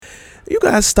you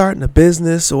guys starting a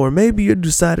business, or maybe you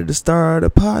decided to start a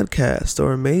podcast,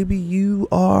 or maybe you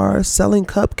are selling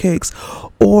cupcakes,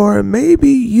 or maybe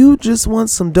you just want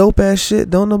some dope ass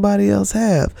shit don't nobody else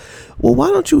have. Well, why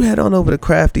don't you head on over to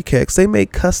Crafty Cakes? They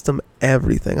make custom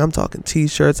everything. I'm talking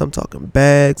t-shirts, I'm talking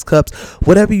bags, cups,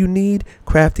 whatever you need.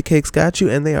 Crafty Cakes got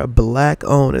you, and they are black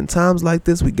owned. In times like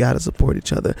this, we gotta support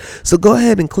each other. So go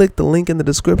ahead and click the link in the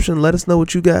description. Let us know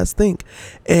what you guys think,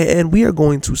 and we are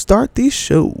going to start the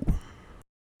show.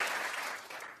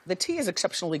 The tea is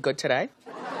exceptionally good today.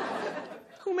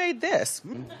 Who made this?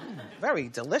 Very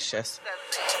delicious.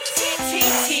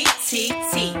 T.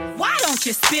 Why don't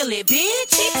you spill it, bitch?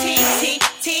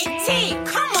 T.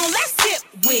 Come on, let's sip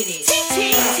with it.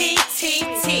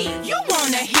 T. You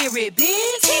wanna hear it,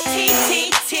 bitch?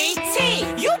 T.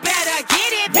 You better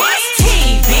get it, bitch. What's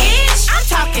tea, bitch? I'm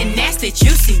talking nasty,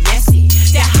 juicy, messy.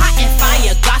 That hot and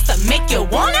fire gossip make you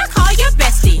wanna call your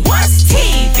bestie. What's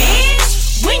tea, bitch?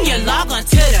 When you log on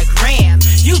to the gram,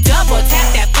 you double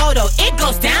tap that photo, it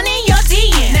goes down in your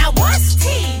DM. Now what's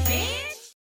tea,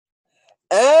 bitch?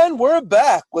 And we're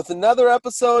back with another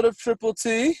episode of Triple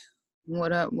T.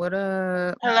 What up? What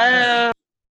up? Hello.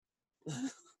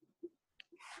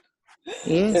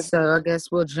 Yeah, so I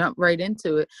guess we'll jump right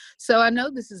into it. So I know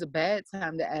this is a bad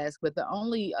time to ask, but the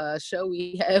only show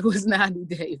we had was 90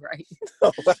 Day, right?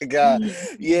 Oh my God.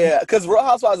 Yeah, because Real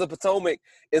Housewives of Potomac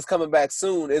is coming back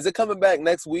soon. Is it coming back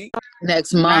next week?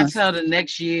 Next Not month. till the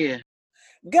next year.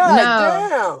 God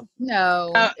damn.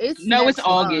 No, it's it's next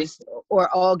August. month or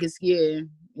August. Yeah.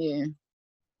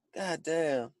 God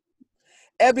damn.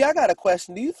 Abby, I got a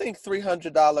question. Do you think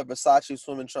 $300 Versace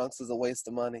swimming trunks is a waste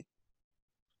of money?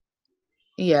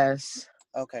 Yes.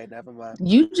 Okay, never mind.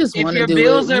 You just If want to your do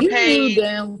bills it. are You paid, knew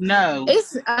damn. no.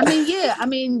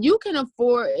 You can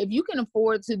afford, if you can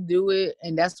afford to do it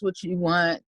and that's what you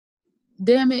want,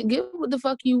 damn it, get what the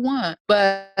fuck you want.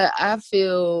 But I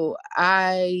feel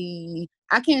I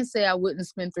can't say I wouldn't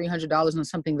spend $300 on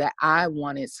something that I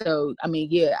wanted. So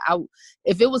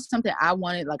if it was something I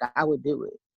wanted, like I would do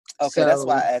it. Okay, that's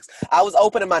why I asked. I was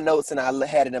opening my notes and I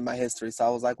had it in my history, so I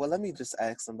was like, well, let me just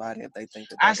ask somebody if they think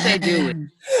that. I say do it.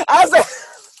 I said,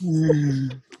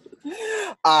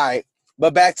 all right,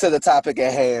 but back to the topic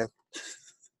at hand.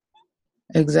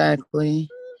 Exactly.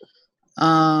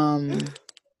 Hold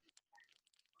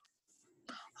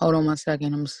on 1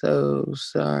 second. I'm so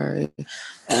sorry.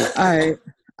 All right.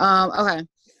 Okay.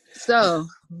 So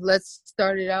let's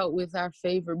start it out with our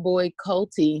favorite boy,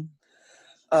 Colty.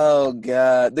 Oh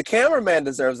God, the cameraman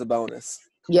deserves a bonus.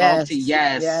 Yes. Colty,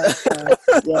 yes.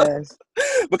 Yes.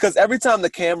 Because every time the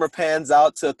camera pans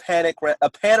out to a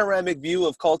panoramic view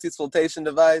of Colty's flotation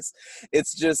device,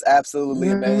 it's just absolutely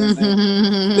amazing.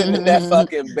 Sitting in that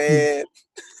fucking bed.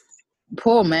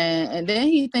 Poor man. And then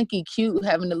he think he cute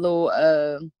having a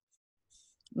little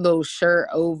shirt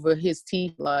over his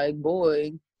teeth. Like,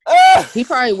 boy, he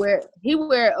probably wear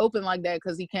it open like that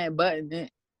because he can't button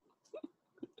it.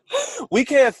 We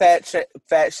can't fat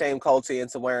shame Colty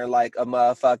into wearing like a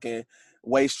motherfucking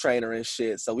waist trainer and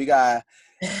shit. So we got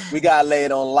lay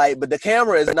it on light, but the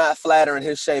camera is not flattering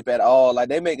his shape at all. Like,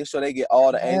 they making sure they get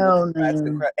all the angles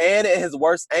and at his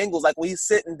worst angles, like when he's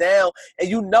sitting down and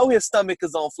you know his stomach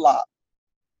is on flop.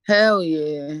 Hell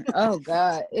yeah. Oh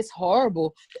God, it's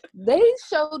horrible. They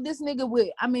showed this nigga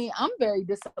I'm very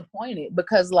disappointed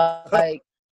because like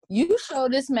you show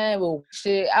this man with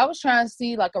shit. I was trying to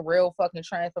see like a real fucking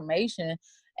transformation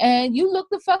and you look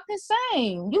the fucking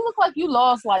same. You look like you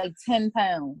lost like 10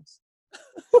 pounds.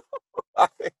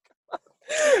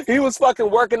 He was fucking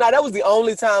working out. That was the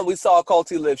only time we saw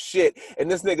Colty lift shit.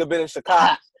 And this nigga been in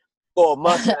Chicago for a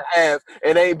month and a half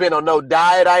and ain't been on no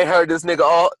diet. I ain't heard this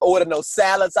nigga order no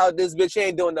salads out this bitch. He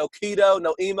ain't doing no keto,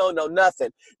 no emo, no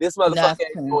nothing. This motherfucker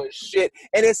ain't doing shit.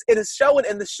 And it is showing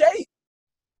in the shape.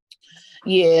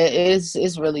 Yeah,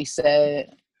 it's really sad.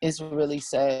 It's really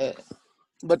sad.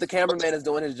 But the cameraman is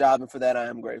doing his job, and for that I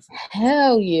am grateful.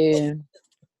 Hell yeah.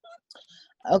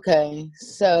 Okay,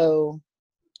 so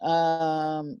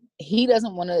he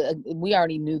doesn't want to, we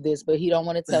already knew this, but he don't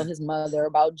want to tell his mother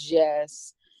about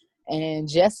Jess. And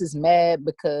Jess is mad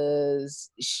because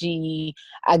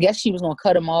I guess she was going to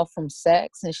cut him off from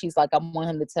sex. And she's like, I want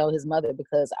him to tell his mother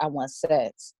because I want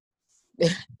sex.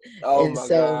 Oh my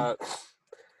God.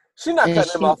 She's not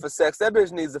cutting him off for sex. That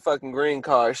bitch needs a fucking green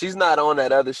card. She's not on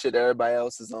that other shit everybody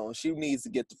else is on. She needs to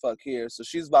get the fuck here. So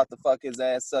she's about to fuck his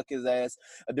ass, suck his ass,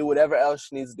 or do whatever else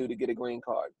she needs to do to get a green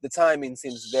card. The timing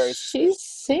seems very She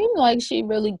seemed like she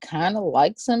really kind of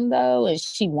likes him, though, and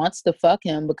she wants to fuck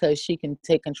him because she can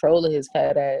take control of his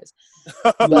fat ass.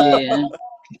 But, Yeah.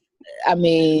 I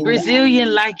mean...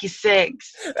 Brazilian like your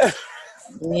sex.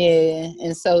 Yeah,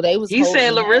 and so they was He said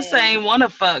holding Larissa hands. ain't want to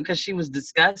fuck because she was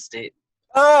disgusted.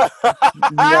 Oh.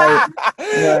 Right,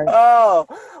 right. Oh,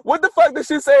 what the fuck did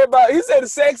she say about? He said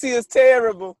sexy is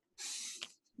terrible.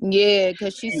 Yeah,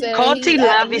 because she said Coty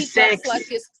love he is fucks like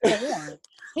sex. it's porn.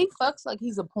 He fucks like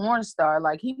he's a porn star.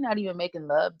 Like he's not even making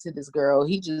love to this girl.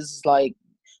 He just like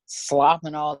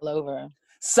slopping all over her.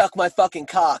 Suck my fucking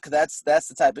cock. That's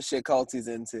the type of shit Coty's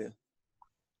into.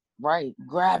 Right,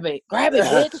 grab it,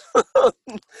 bitch.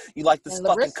 You like this And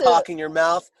fucking cock in your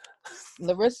mouth?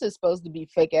 Larissa is supposed to be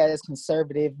fake ass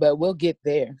conservative, but we'll get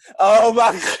there. Oh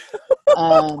my God.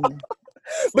 Um,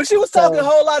 But she was talking a so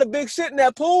whole lot of big shit in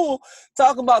that pool,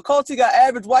 talking about Coty got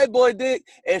average white boy dick,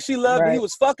 and she loved it. He right,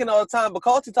 was fucking all the time. But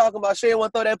Coty talking about she didn't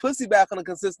want to throw that pussy back on a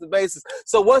consistent basis.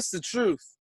 So what's the truth?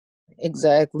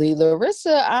 exactly.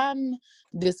 Larissa, I'm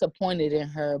disappointed in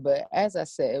her, but as I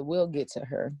said, we'll get to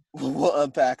her. We'll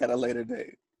unpack at a later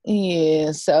date.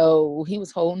 Yeah, so he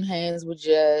was holding hands with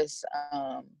Jess.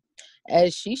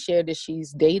 As she shared that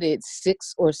she's dated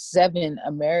 6 or 7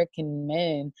 American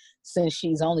men since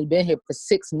she's only been here for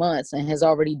 6 months and has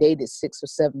already dated 6 or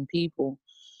 7 people.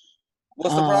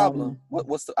 What's the problem?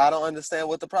 What's the? I don't understand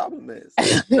what the problem is.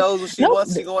 She knows what she Nope.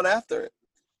 wants. She going after it.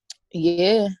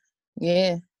 Yeah.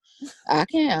 I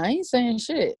ain't saying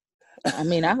shit. I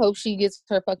mean, I hope she gets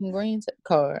her fucking green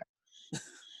card.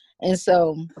 And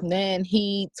so then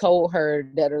he told her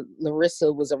that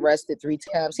Larissa was arrested 3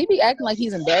 times. He be acting like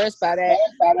he's embarrassed by that,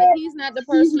 but he's not the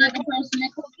person that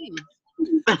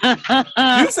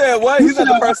You said what? He's not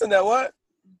the person that what?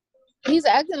 He's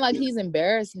acting like he's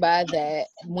embarrassed by that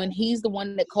when he's the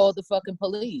one that called the fucking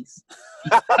police.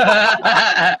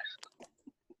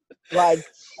 Like,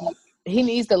 he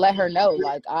needs to let her know,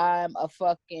 like, I'm a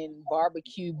fucking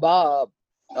barbecue Bob.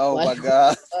 Oh like, my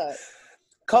God.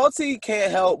 Coty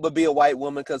can't help but be a white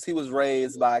woman because he was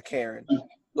raised by a Karen.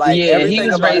 Like yeah, everything he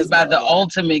was about raised his by the mother.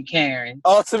 ultimate Karen.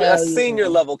 Ultimate, Hell a senior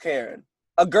level Karen.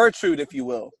 A Gertrude, if you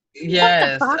will.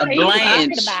 Yes, a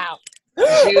Blanche.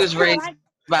 She was raised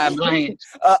by Blanche.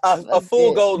 A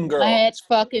full Golden Girl. Blanche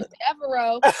fucking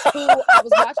Devereaux, who I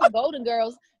was watching Golden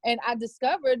Girls, and I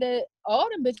discovered that all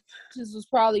them bitches was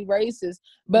probably racist,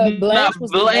 but Blanche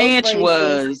was the most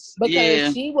racist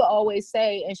because she would always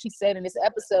say, and she said in this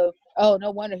episode, "Oh, no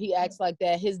wonder he acts like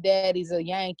that. His daddy's a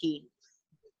Yankee."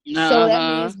 So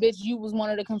that means, bitch, you was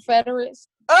one of the Confederates.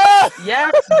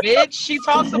 Yes, bitch. She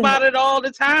talks about it all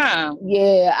the time.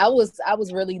 Yeah, I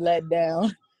was really let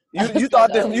down. You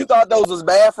thought those was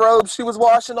bathrobes she was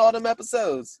washing all them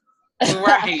episodes.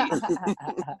 Right.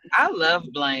 I love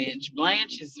Blanche.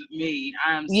 Blanche is me.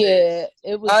 I'm yeah,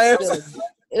 it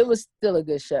was still a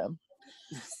good show.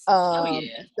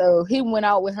 So he went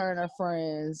out with her and her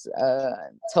friends,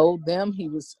 told them he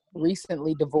was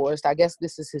recently divorced. I guess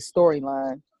this is his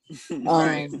storyline.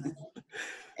 Right.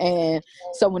 And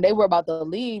so when they were about to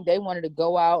leave, they wanted to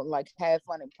go out and like have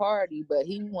fun and party, but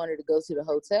he wanted to go to the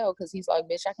hotel because he's like,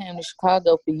 bitch, I came to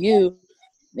Chicago for you,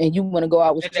 and you want to go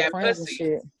out with your friends and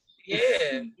shit.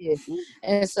 Yeah.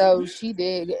 And so she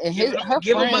did, and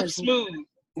give him up smooth.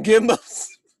 Give him up.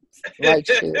 Like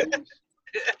shit.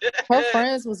 Her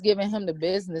friends was giving him the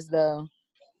business though.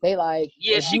 They like,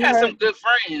 yeah, she got some good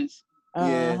friends.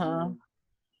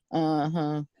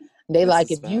 They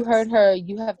like, if you hurt her,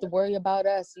 you have to worry about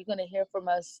us. You're gonna hear from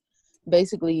us.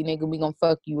 Basically, nigga, we gonna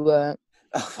fuck you up.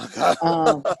 Oh my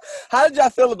God. How did y'all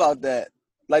feel about that?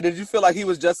 Like, did you feel like he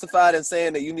was justified in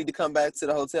saying that you need to come back to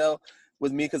the hotel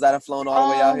with me because I done flown all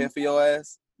the way out here for your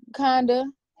ass? Kinda.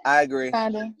 I agree.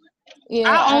 Kinda. Yeah.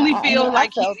 I only feel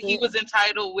like he was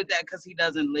entitled with that because he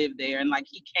doesn't live there and like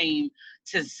he came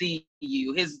to see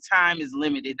you. His time is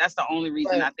limited. That's the only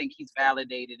reason I think he's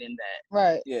validated in that.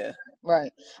 Right. Yeah.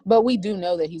 Right. But we do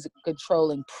know that he's a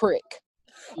controlling prick.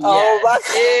 Oh my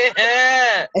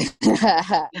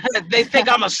God. They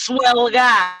think I'm a swell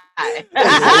guy.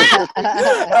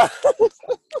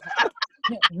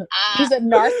 He's a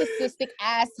narcissistic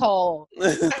asshole.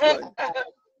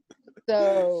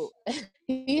 So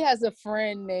he has a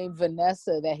friend named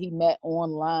Vanessa that he met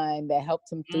online that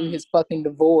helped him through his fucking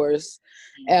divorce.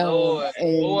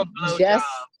 And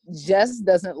Jess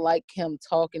doesn't like him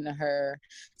talking to her.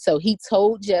 So he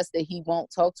told Jess that he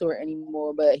won't talk to her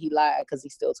anymore, but he lied because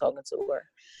he's still talking to her.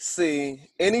 See,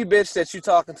 any bitch that you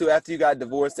talking to after you got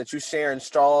divorced that you sharing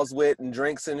straws with and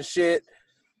drinks and shit,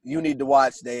 you need to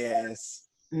watch their ass.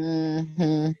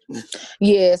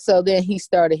 Yeah, so then he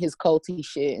started his culty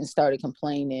shit and started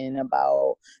complaining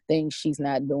about things she's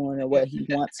not doing and what he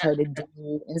wants her to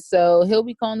do. And so he'll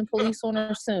be calling the police on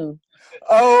her soon.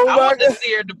 Oh my God. I want to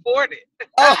see her deported.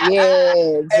 Oh. Yeah,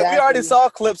 exactly. And we already saw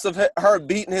clips of her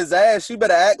beating his ass. She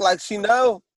better act like she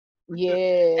know. Yeah,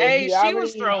 Hey, he she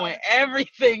was already. throwing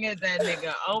everything at that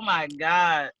nigga. Oh my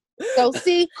God. So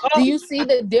see, do Oh, you see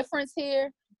the difference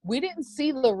here? We didn't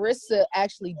see Larissa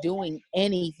actually doing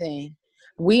anything.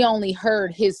 We only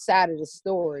heard his side of the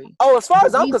story. Oh, as far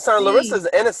as But I'm we concerned, see, Larissa's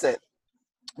innocent.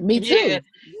 me yeah. too.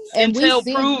 And we Until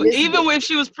see prove, this, even when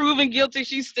she was proven guilty,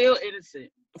 she's still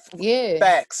innocent. yeah.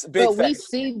 Facts, big But we facts.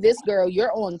 see this girl,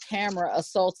 you're on camera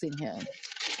assaulting him.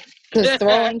 Because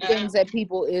throwing things at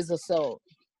people is assault.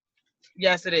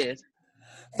 Yes, it is.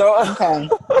 So, Okay.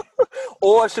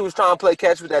 or she was trying to play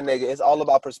catch with that nigga. It's all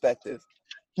about perspective.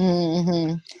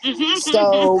 hmm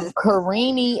So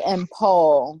Karini and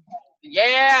Paul,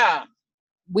 Yeah.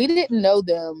 we didn't know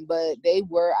them, but they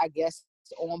were, I guess,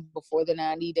 on before the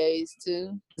 90 days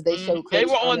too. They showed They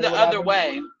clips were from on it or the other whatever.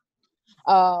 way.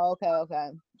 Oh,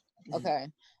 okay.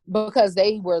 Because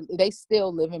they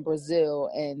still live in Brazil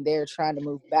and they're trying to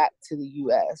move back to the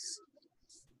US.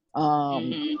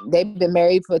 They've been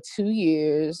married for 2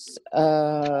 years.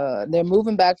 They're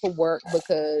moving back for work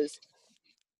because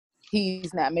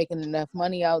he's not making enough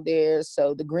money out there.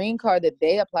 So the green card that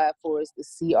they applied for is the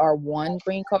CR1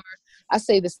 green card. I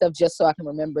say this stuff just so I can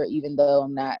remember, even though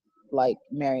I'm not like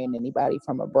marrying anybody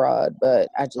from abroad, but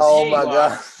I just, Oh Yeah, my you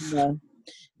are. God.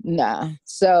 nah.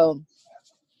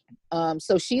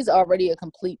 So she's already a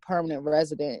complete permanent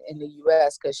resident in the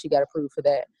US because she got approved for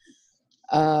that.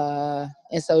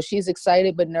 And so she's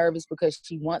excited but nervous because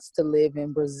she wants to live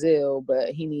in Brazil, but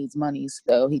he needs money.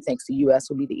 So he thinks the US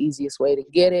will be the easiest way to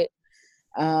get it.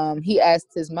 He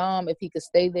asked his mom if he could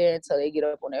stay there until they get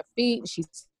up on their feet. She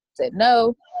said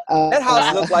no. That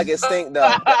house looked like it stink,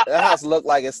 though. That house looked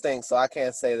like it stinks, so I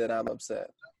can't say that I'm upset.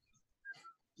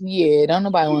 Yeah, don't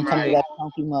nobody want to come to Right. that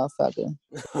funky motherfucker.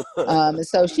 And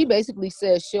so she basically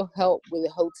says she'll help with a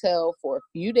hotel for a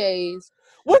few days.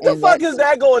 What the And fuck is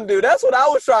that going to do? That's what I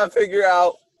was trying to figure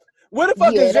out. Where the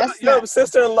fuck is that's your not,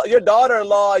 sister-in-law, your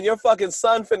daughter-in-law, and your fucking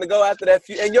son finna go after that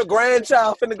few, and your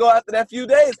grandchild finna go after that few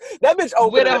days? That bitch With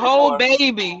opening a that whole door.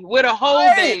 baby. With a whole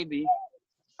Right. baby.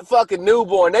 Fucking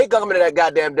newborn. They coming to that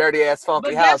goddamn dirty-ass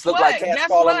funky But house. guess Look like what? cats Guess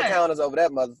fall on the what? counters over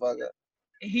that motherfucker.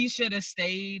 He should have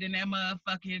stayed in that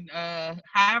motherfucking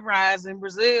high rise in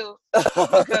Brazil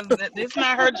because it's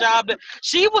not her job.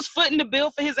 She was footing the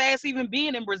bill for his ass even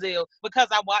being in Brazil because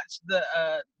I watched the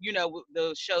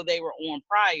the show they were on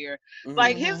prior.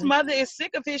 Like his mother is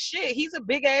sick of his shit. He's a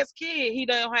big ass kid. He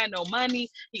don't have no money.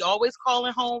 He always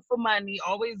calling home for money,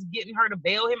 always getting her to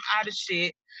bail him out of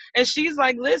shit. And she's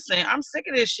like, listen, I'm sick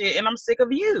of this shit and I'm sick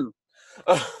of you.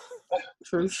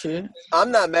 true shit.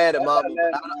 I'm not mad at mama,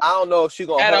 but I don't know if she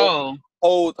gonna At all.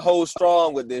 hold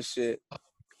strong with this shit.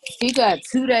 She got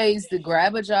 2 days to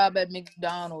grab a job at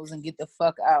McDonald's and get the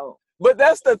fuck out. But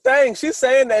that's the thing. She's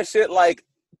saying that shit like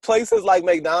places like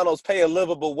McDonald's pay a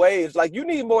livable wage. Like you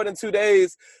need more than 2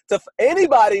 days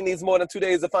anybody needs more than 2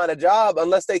 days to find a job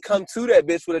unless they come to that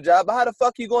bitch with a job. But how the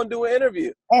fuck you gonna do an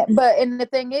interview? And the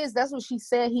thing is, that's what she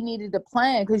said he needed to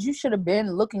plan because you should have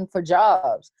been looking for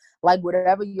jobs. Like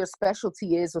whatever your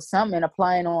specialty is or something,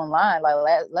 applying online. Like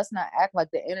let's not act like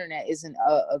the internet isn't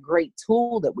a great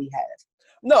tool that we have.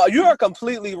 No, you are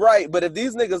completely right. But if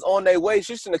these niggas on their way,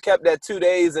 she shouldn't have kept that 2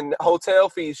 days and hotel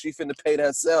fees she finna pay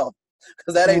herself.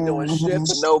 Because that ain't doing shit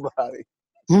for nobody.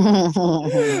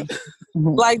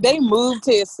 Like they moved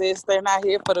here, sis. They're not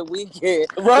here for the weekend.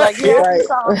 Right. Like you have Right. to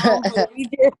come home for the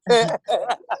weekend.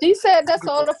 She said that's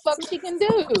all the fuck she can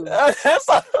do. That's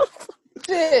all.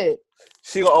 Shit.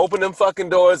 She gonna open them fucking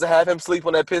doors and have him sleep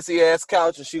on that pissy ass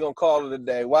couch, and she gonna call it a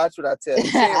day. Watch what I tell you.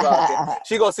 She ain't rocking.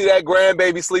 She gonna see that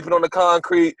grandbaby sleeping on the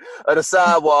concrete of the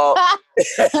sidewalk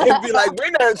and be like,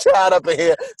 "Bring that child up in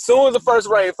here." Soon as the first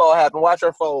rainfall happen, watch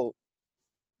her fold.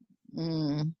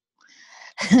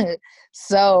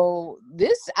 So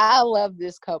I love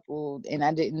this couple, and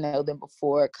I didn't know them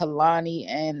before. Kalani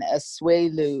and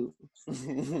Asuelu.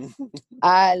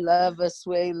 I love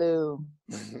Asuelu.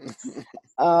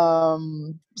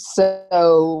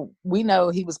 So we know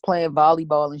he was playing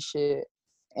volleyball and shit,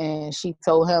 and she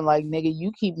told him like, "Nigga,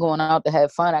 you keep going out to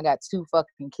have fun. I got 2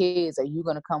 fucking kids. Are you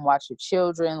gonna come watch your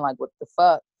children? Like, what the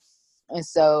fuck?" And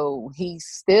so he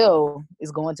still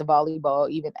is going to volleyball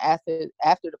even after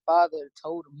the father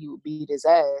told him he would beat his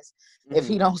ass if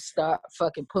he don't start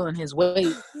fucking pulling his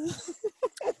weight.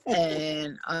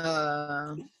 And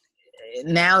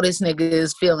now this nigga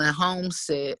is feeling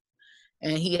homesick,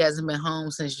 and he hasn't been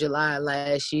home since July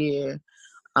last year.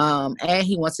 And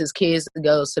he wants his kids to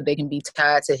go so they can be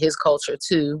tied to his culture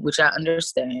too, which I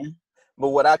understand. But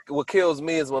what kills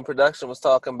me is when production was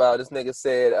talking about this nigga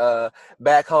said,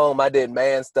 back home I did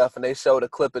man stuff, and they showed a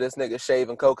clip of this nigga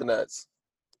shaving coconuts.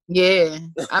 Yeah,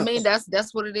 I mean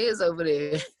that's what it is over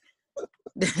there.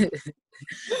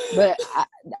 But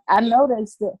I know they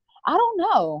still. I don't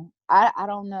know. I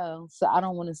don't know. So I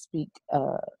don't want to speak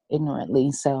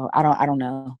ignorantly. So I don't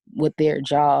know what their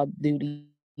job duties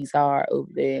are over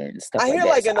there and stuff I like hear that.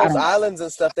 like So in I those don't know. islands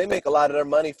and stuff, they make a lot of their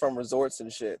money from resorts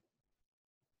and shit.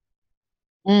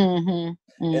 And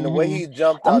the way he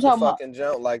jumped I'm out the talking about. fucking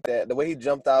jump like that, the way he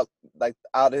jumped out like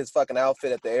out of his fucking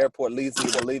outfit at the airport leads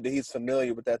me to believe that he's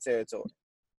familiar with that territory.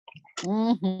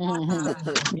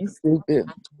 You stupid.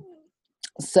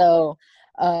 So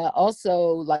also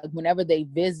like whenever they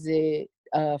visit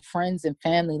friends and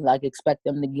family, like expect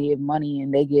them to give money,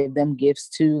 and they give them gifts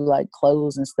too, like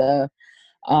clothes and stuff.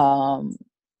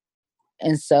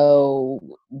 And so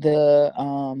the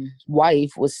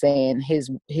wife was saying his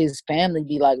family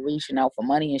be like reaching out for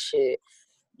money and shit,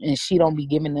 and she don't be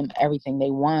giving them everything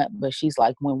they want. But she's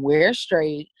like, when we're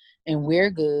straight and we're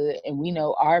good and we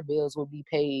know our bills will be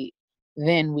paid,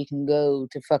 then we can go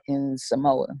to fucking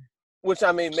Samoa. Which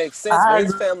I mean makes sense, but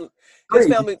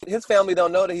his family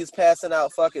don't know that he's passing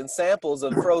out fucking samples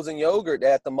of frozen yogurt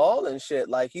at the mall and shit.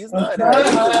 Like he's not in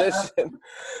any position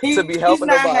to be helping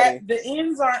nobody. The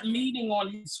ends aren't meeting on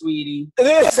him, sweetie.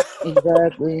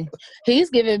 Exactly. He's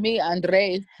giving me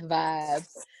Andre vibes.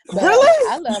 But Really?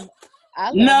 I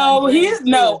love No,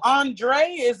 Andre Andre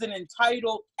is an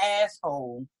entitled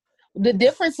asshole. The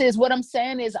difference is, what I'm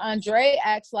saying is, Andre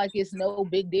acts like it's no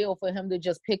big deal for him to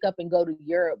just pick up and go to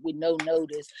Europe with no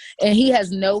notice. And he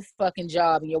has no fucking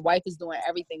job, and your wife is doing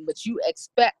everything, but you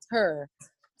expect her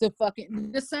to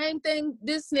fucking... The same thing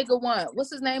this nigga want.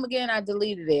 What's his name again? I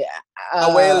deleted it.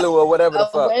 Awelu or whatever the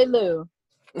fuck. Awelu.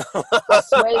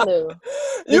 Awelu.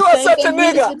 You are such a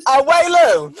nigga.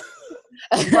 Awelu.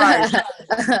 Right.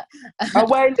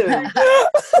 Awelu.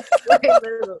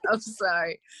 I'm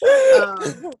sorry.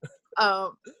 Yeah,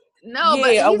 No,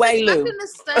 but he's Awelu. expecting the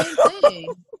same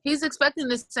thing. He's expecting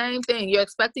the same thing. You're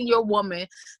expecting your woman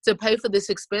to pay for this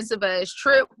expensive ass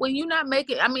trip when you're not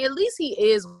making. I mean, at least he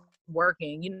is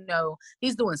working. You know,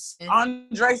 he's doing.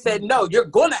 Andre said, "No, you're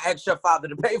gonna ask your father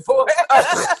to pay for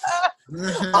it."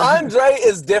 Andre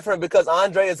is different because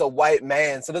Andre is a white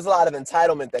man, so there's a lot of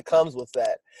entitlement that comes with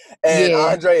that. And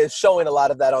Andre is showing a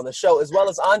lot of that on the show, as well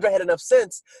as Andre had enough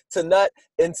sense to nut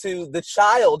into the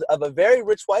child of a very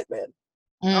rich white man.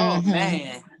 Oh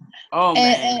man. Oh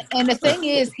man. And the thing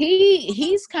is,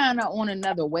 he's kind of on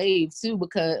another wave too,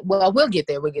 because we'll get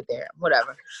there,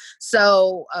 whatever.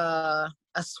 So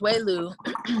Asuelu,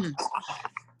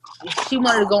 she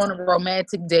wanted to go on a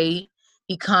romantic date.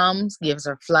 He comes, gives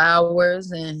her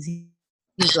flowers, and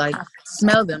he's like,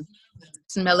 smell them,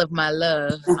 smell of my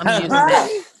love. I'm using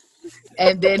that.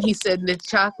 And then he said, the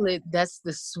chocolate, that's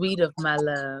the sweet of my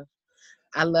love.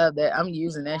 I love that. I'm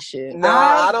using that shit.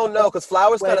 Nah, I don't know, because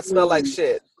flowers kind of smell like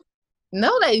shit.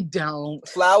 No, they don't.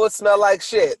 Flowers smell like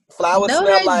shit. Flowers No,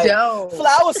 smell they like don't.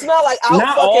 Flowers smell like out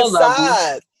Not fucking all of them.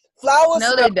 side. Flowers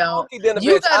No, smell they don't. funky than a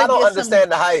You bitch. I gotta don't get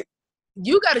understand the hype.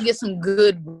 You got to get some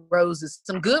good roses.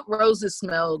 Some good roses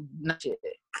smell not shit.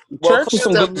 Well, Church with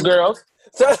some good girls.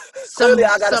 Clearly,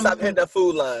 I gotta stop hitting that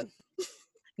food line.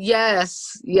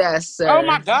 Yes, sir. Oh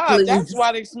my God, Please. that's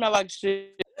why they smell like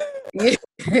shit. Yeah.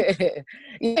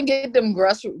 You can get them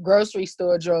grocery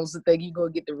store drones to think you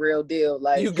gonna get the real deal.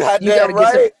 Like You got you that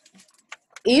right.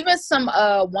 Even some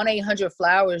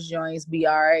 1-800-Flowers joints be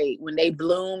all right when they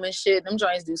bloom and shit. Them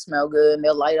joints do smell good, and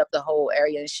they'll light up the whole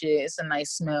area and shit. It's a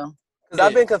nice smell. Because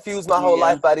I've been confused my whole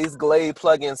life by these Glade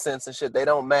plug-in scents and shit. They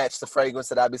don't match the fragrance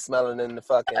that I be smelling in the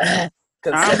fucking.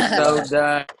 I'm so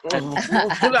done.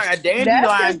 You like a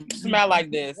dandelion smell like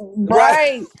this.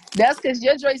 Right. That's because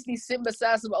your joints be sitting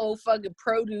beside some old fucking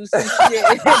produce and shit.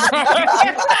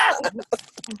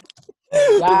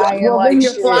 Well, like when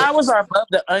your shit. flowers are above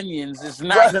the onions, it's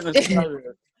not gonna smell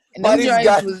good. And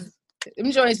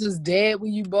them joints was dead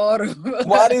when you bought them.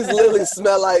 Why these lilies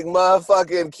smell like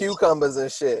motherfucking cucumbers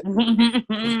and shit?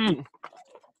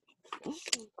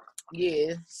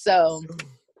 Yeah. So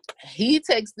he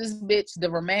takes this bitch.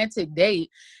 The romantic date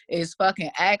is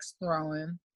fucking axe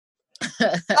throwing.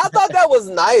 I thought that was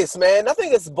nice, man. I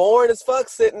think it's boring as fuck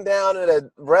sitting down at a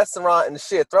restaurant and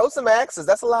shit. Throw some axes.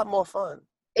 That's a lot more fun.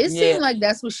 It seemed like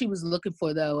that's what she was looking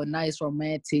for, though. A nice,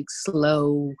 romantic,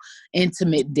 slow,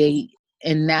 intimate date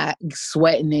and not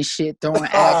sweating and shit, throwing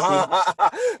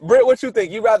axes. Britt, what you think?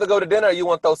 You rather go to dinner or you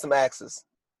want to throw some axes?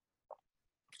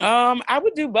 I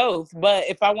would do both, but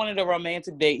if I wanted a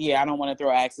romantic date, I don't want to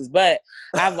throw axes, but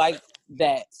I like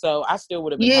that, so I still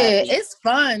would have been happy. It's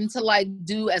fun to like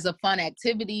do as a fun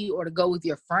activity or to go with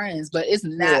your friends, but it's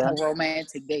not a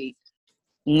romantic date.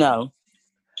 No.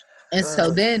 And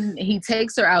so then he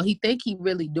takes her out. He think he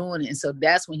really doing it. And so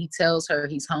that's when he tells her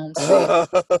he's homesick.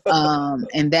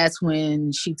 And that's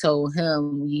when she told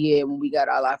him, yeah, when we got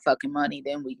all our fucking money,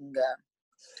 then we can go.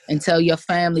 And tell your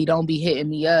family don't be hitting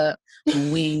me up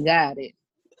when we ain't got it.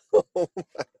 Oh my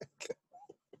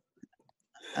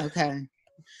God. Okay.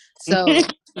 So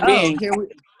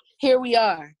here we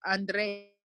are. Andre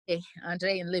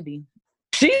and Libby.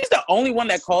 She's the only one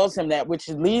that calls him that, which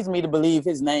leads me to believe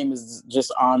his name is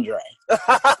just Andre.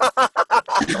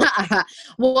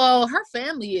 Well, her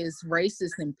family is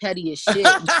racist and petty as shit,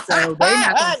 so they're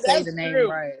not gonna say the name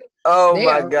right. Oh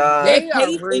my God. If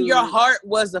hate in your heart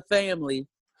was a family.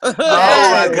 Oh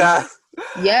my God.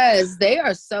 Yes, they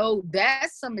are so.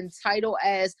 That's some entitled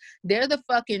ass. They're the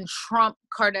fucking Trump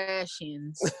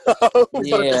Kardashians. Oh, What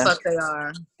the fuck they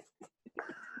are.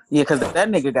 Yeah, because that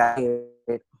nigga got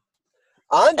hit.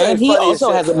 Andre and he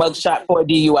also has a mugshot for a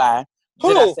DUI.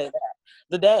 Who? Did I say that?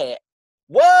 The dad.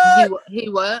 What? He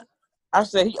what? I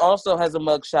said he also has a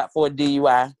mugshot for a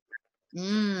DUI.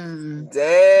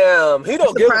 Damn. He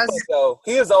don't give a fuck though.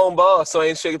 He his own boss, so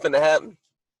ain't shit finna happen.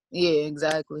 Yeah,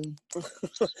 exactly.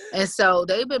 And so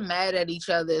they've been mad at each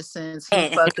other since he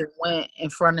fucking went in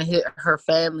front of her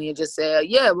family and just said,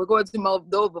 yeah, we're going to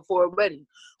Moldova for a wedding.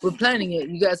 We're planning it.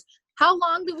 You guys, how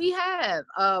long do we have?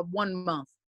 1 month.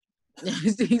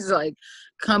 He's like,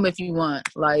 come if you want.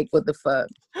 Like, what the fuck?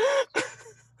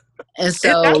 And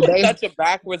so that was such a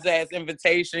backwards ass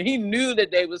invitation. He knew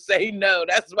that they would say no.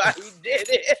 That's why he did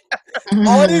it.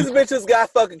 All these bitches got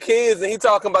fucking kids, and he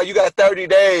talking about you got 30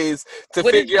 days to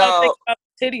figure out. Think about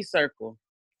the titty circle?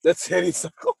 The titty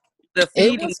circle. The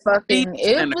feeding.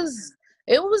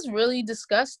 It was really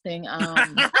disgusting.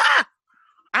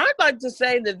 I'd like to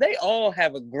say that they all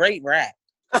have a great rap.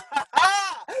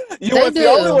 You were the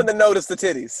only one to notice the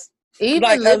titties. Even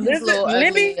like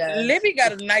Libby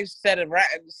got a nice set of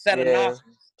nostrils.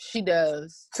 She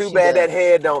does. Too bad that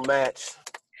head don't match.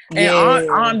 And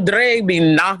Andre be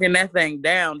knocking that thing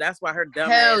down. That's why her dumb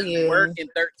ass is working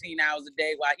 13 hours a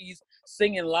day while he's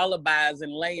singing lullabies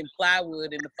and laying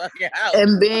plywood in the fucking house.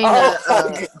 And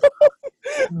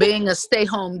being a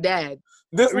stay-home dad.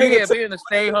 This nigga being a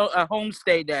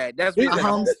homestay dad. That's what a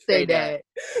homestay dad.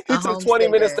 He took 20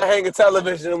 minutes to hang a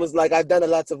television and was like, I've done a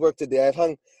lot of work today. I've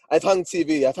hung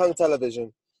TV. I've hung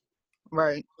television.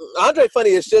 Right. Andre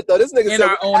funny as shit though. This nigga in said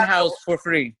our own house for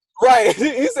free. Right.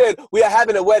 He said we are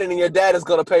having a wedding and your dad is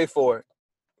gonna pay for it.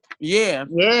 Yeah.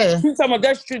 Yeah. He's talking about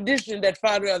that's tradition that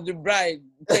father of the bride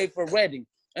pay for wedding.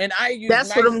 And I use my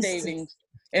savings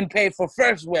and pay for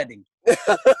first wedding.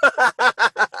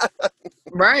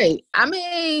 Right. I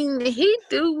mean, he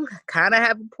do kind of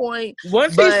have a point.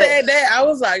 Once he said that, I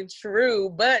was like, true.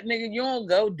 But, nigga, you don't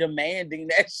go demanding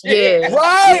that shit. Yeah.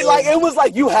 Right. Yeah. Like, it was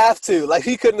like, you have to. Like,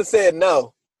 he couldn't have said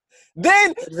no.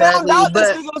 Then found out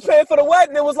this nigga was paying for the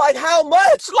wedding and was like, how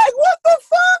much? Like, what the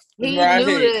fuck?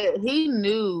 He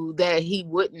knew that he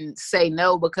wouldn't say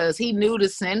no because he knew to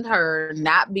send her,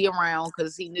 not be around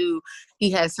because he knew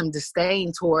he had some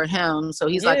disdain toward him. So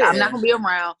he's like, I'm not going to be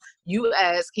around. You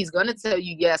ask, he's going to tell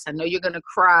you yes. I know you're going to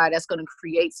cry. That's going to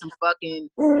create some fucking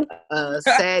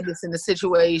sadness in the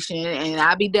situation. And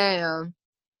I'll be damned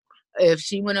if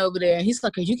she went over there and he's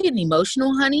like, are you getting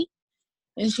emotional, honey?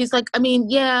 And she's like, I mean,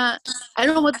 yeah, I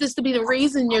don't want this to be the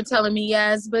reason you're telling me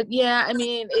yes, but yeah, I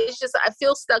mean, it's just, I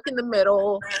feel stuck in the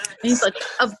middle. And he's like,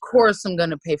 of course I'm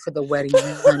going to pay for the wedding,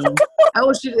 honey. I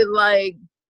wish you did like.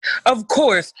 Of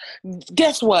course.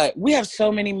 Guess what? We have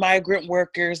so many migrant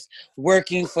workers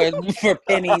working for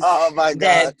pennies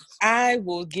that I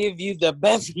will give you the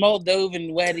best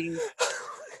Moldovan wedding.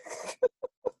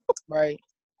 Right.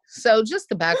 So just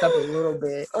to back up a little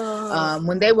bit,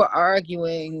 when they were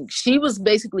arguing, she was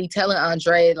basically telling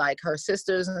Andre, like, her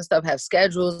sisters and stuff have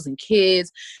schedules and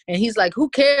kids. And he's like, who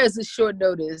cares? It's short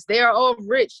notice. They are all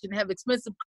rich and have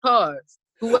expensive cars.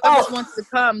 Whoever wants to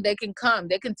come, they can come.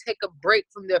 They can take a break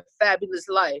from their fabulous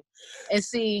life. And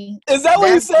see. Is that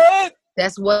what he said?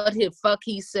 That's what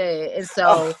he said. And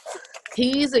so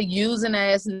he's a using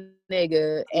ass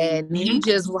nigga. And he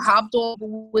just hopped on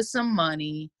with some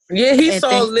money. Yeah, he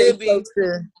saw Libby,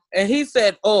 and he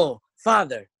said, oh,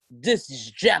 father, this is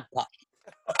jackpot.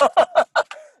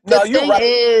 The thing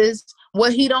is,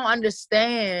 what he don't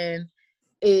understand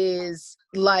is,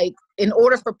 like, in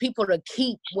order for people to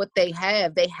keep what they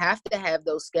have to have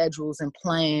those schedules and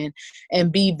plan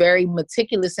and be very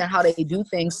meticulous in how they do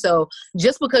things. So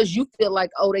just because you feel like,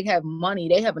 oh, they have money,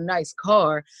 they have a nice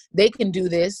car, they can do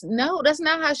this. No, that's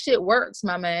not how shit works,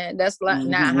 my man. That's not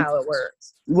how it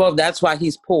works. Well, that's why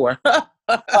he's poor.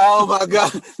 Oh my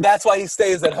God. That's why he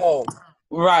stays at home.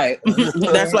 Right.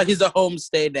 That's why he's a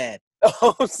homestay dad.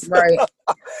 Right.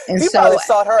 And he so probably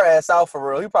sought her ass out for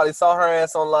real. He probably saw her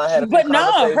ass online, had a few But no,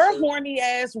 her conversations. horny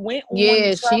ass went on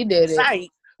yeah, she did it. site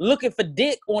looking for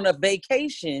dick on a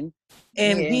vacation,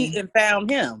 and he found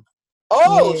him.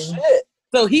 Oh Yeah. shit!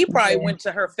 So he probably Yeah. went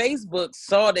to her Facebook,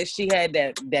 saw that she had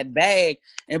that bag,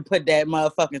 and put that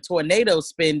motherfucking tornado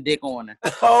spin dick on her.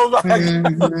 Oh my god!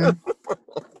 Mhm.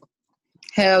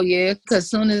 Hell yeah, because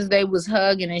soon as they was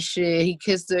hugging and shit, he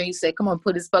kissed her. He said, come on,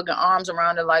 put his fucking arms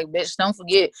around her like, bitch, don't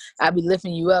forget, I be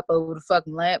lifting you up over the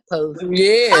fucking lamppost.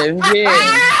 Yeah,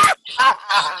 yeah.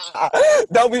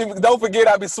 Don't forget,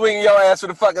 I be swinging your ass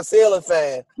with a fucking ceiling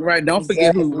fan. Right, don't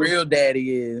forget who Exactly. real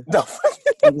daddy is. Don't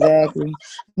forget. Exactly.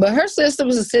 But her sister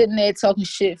was sitting there talking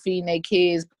shit, feeding their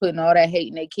kids, putting all that hate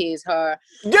in their kids' heart.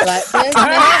 Get, Like, there's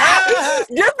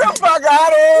get the fuck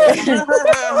out of here!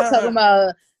 talking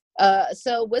about,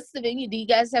 so what's the venue? Do you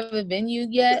guys have a venue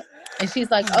yet? And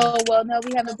she's like, oh, well, no,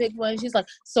 we haven't picked one. She's like,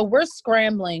 so we're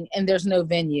scrambling and there's no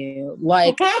venue.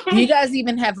 Like, do you guys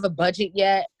even have a budget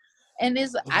yet? And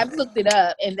I've looked it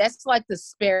up, and that's like the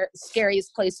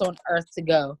scariest place on earth to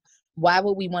go. Why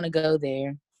would we want to go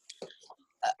there?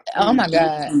 Oh my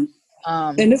God.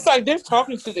 And it's like they're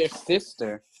talking to their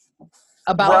sister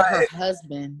about her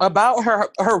husband. About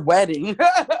her wedding.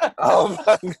 Oh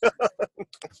my god!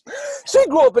 She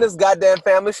grew up in this goddamn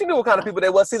family. She knew what kind of people they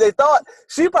was. See,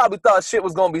 she probably thought shit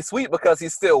was gonna be sweet because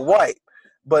he's still white.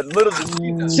 But little did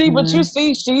she know. See, but you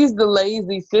see, she's the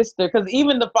lazy sister. Because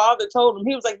even the father told him,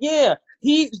 he was like, yeah,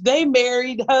 they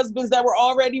married husbands that were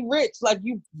already rich. Like,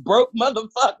 you broke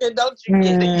motherfucker, don't you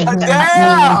get it?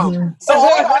 Damn! So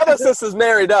all the other sisters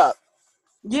married up.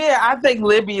 Yeah, I think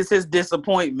Libby is his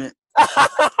disappointment.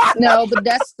 No, but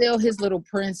that's still his little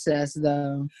princess,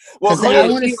 though. Well, I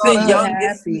want to she's see the her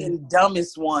youngest happy. and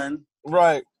dumbest one.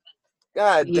 Right.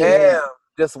 God Yeah. damn.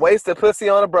 Just wasted pussy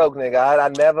on a broke nigga. I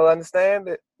never understand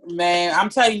it. Man, I'm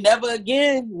telling you, never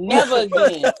again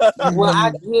will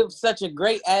I give such a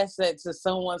great asset to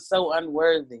someone so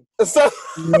unworthy. So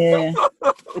Yeah.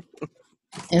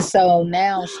 And so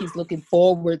now she's looking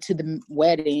forward to the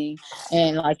wedding.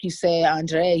 And like you said,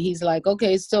 Andre, he's like,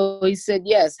 okay, so he said,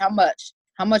 yes, how much?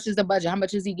 How much is the budget? How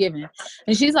much is he giving?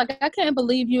 And she's like, I can't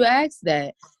believe you asked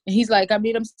that. And he's like, I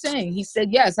mean, I'm saying, he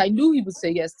said, yes, I knew he would say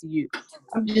yes to you.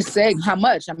 I'm just saying, how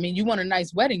much? I mean, you want a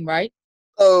nice wedding, right?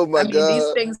 oh my god.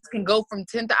 These things can go from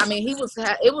 10,000. I mean, it was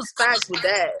facts with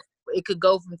that. It could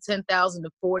go from 10,000 to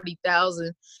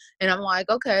 40,000. And I'm like,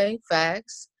 okay,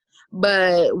 facts.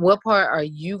 But what part are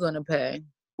you gonna pay?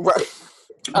 Right.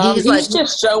 He's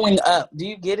just showing up. Do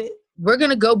you get it? We're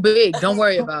gonna go big. Don't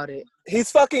worry about it.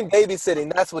 He's fucking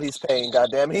babysitting. That's what he's paying,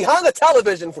 goddamn. He hung a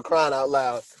television for crying out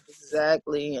loud.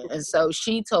 Exactly. And so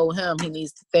she told him he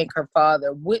needs to thank her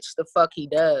father, which the fuck he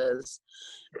does.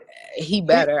 He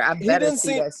better. I better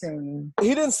see that scene.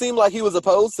 He didn't seem like he was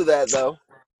opposed to that though.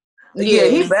 Yeah,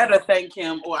 he better thank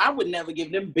him, or I would never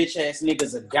give them bitch ass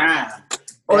niggas a dime.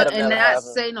 And not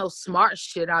say no smart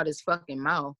shit out his fucking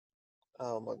mouth.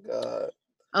 Oh my god.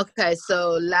 Okay,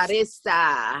 so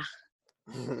Larissa,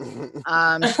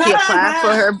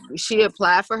 she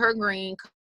applied for her green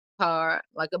card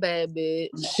like a bad bitch.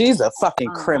 She's a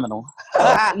fucking criminal.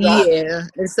 Yeah,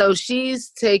 and so she's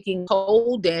taking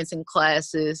pole dancing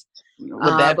classes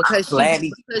because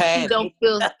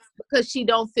she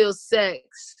don't feel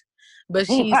sex, but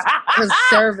she's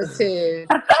conservative.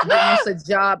 Wants a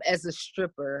job as a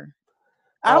stripper.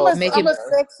 I'm a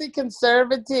sexy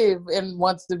conservative and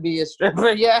wants to be a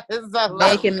stripper. Yes,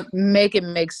 make it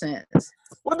make sense.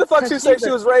 What the fuck she said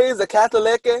she was raised? A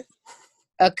Catholic?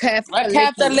 A Catholic. All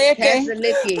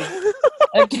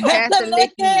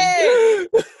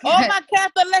my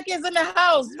Catholic is in the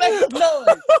house. Make some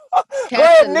noise. Go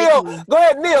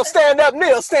ahead, Neil. Stand up,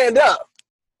 Neil. Stand up.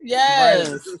 Yes.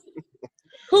 Right.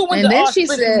 Who went and to then she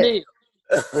said, Neil?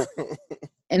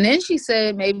 And then she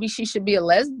said maybe she should be a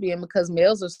lesbian because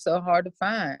males are so hard to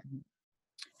find.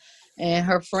 And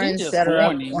her friend set her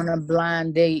up on a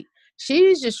blind date.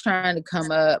 She's just trying to come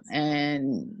up,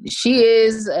 and she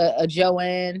is a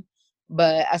Joanne,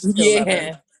 but I still love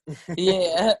her.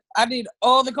 Yeah. I need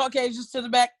all the Caucasians to the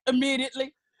back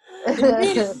immediately.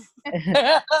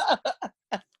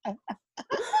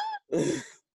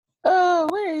 Oh,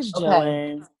 where is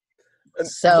Joanne?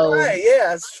 So right, yeah,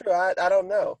 that's true. I don't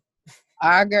know.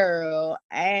 Our girl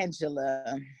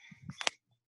Angela,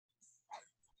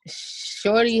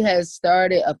 shorty has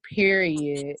started a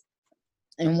period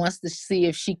and wants to see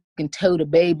if she can tote a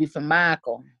baby for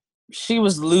Michael. She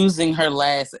was losing her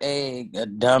last egg, a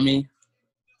dummy.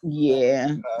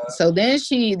 Yeah. So then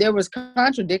there was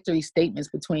contradictory statements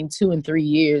between 2 and 3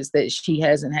 years that she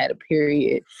hasn't had a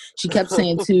period. She kept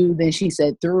saying 2, then she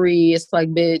said 3. It's like,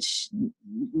 bitch,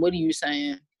 what are you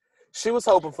saying? She was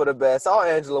hoping for the best. All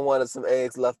Angela wanted some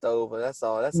eggs left over. That's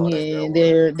all. That's all that Yeah,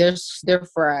 girl wanted. they're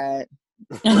fried.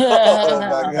 Oh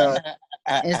my God.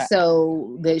 And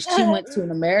so she went to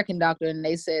an American doctor and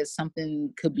they said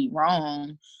something could be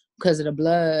wrong because of the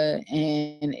blood.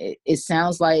 And it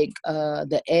sounds like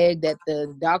the egg that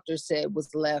the doctor said was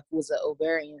left was an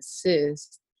ovarian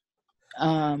cyst.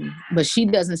 But she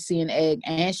doesn't see an egg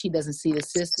and she doesn't see the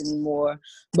cyst anymore,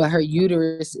 but her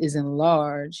uterus is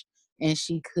enlarged and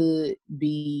she could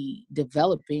be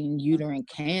developing uterine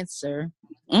cancer.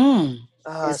 And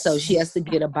so she has to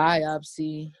get a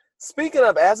biopsy. Speaking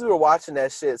of, as we were watching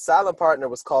that shit, Silent Partner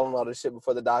was calling all this shit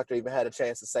before the doctor even had a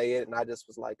chance to say it, and I just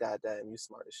was like, God damn, you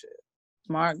smart as shit.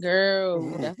 Smart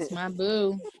girl. That's my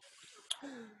boo.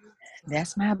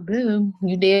 That's my boo.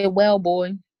 You did well,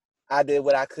 boy. I did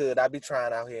what I could. I be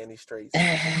trying out here in these streets.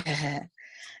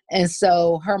 And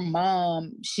so her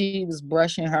mom, she was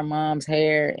brushing her mom's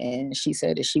hair, and she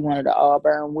said that she wanted an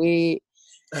auburn wig.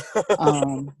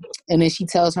 And then she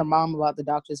tells her mom about the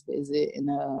doctor's visit, and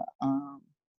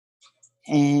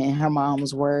her mom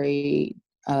was worried,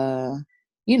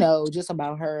 just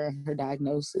about her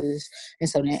diagnosis. And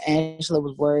so then Angela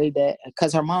was worried that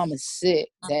because her mom is sick,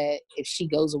 that if she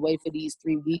goes away for these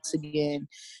 3 weeks again,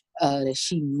 that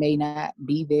she may not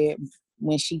be there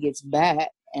when she gets back.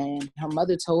 And her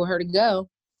mother told her to go.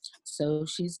 So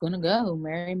she's going to go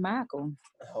marry Michael.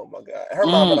 Oh, my God. Her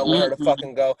mama don't want her to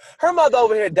fucking go. Her mother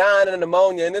over here dying of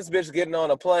pneumonia, and this bitch getting on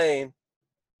a plane.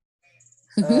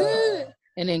 And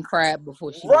then cried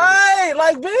before she right,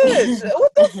 like, bitch,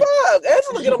 what the fuck?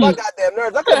 Angela get on my goddamn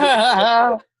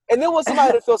nerves. And then when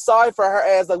somebody to feel sorry for her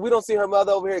ass, like, we don't see her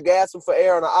mother over here gasping for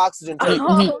air on an oxygen tank.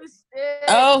 Oh, shit.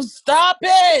 Oh, stop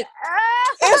it!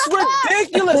 It's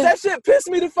ridiculous. That shit pissed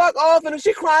me the fuck off. And if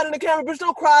she cried in the camera, bitch,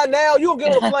 don't cry now. You don't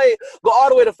get on a plane, go all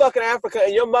the way to fucking Africa,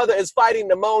 and your mother is fighting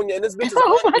pneumonia, and this bitch is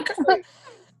my God.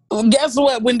 Well, guess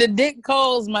what? When the dick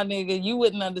calls, my nigga, you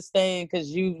wouldn't understand because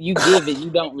you give it, you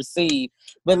don't receive.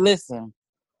 But listen,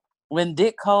 when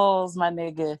dick calls, my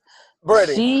nigga,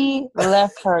 Brittany, she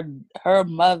left her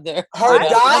mother. Her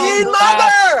dying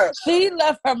mother! She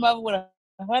left her mother with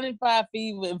 105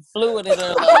 fever and fluid in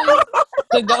her lungs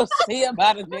to go see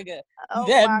about a nigga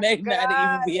that may not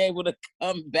even be able to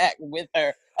come back with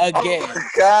her again. Oh my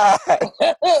God.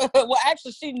 Well,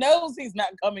 actually, she knows he's not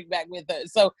coming back with her.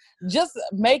 So just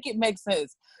make it make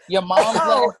sense. Your mom's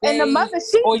last day, and the mother,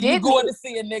 or you going to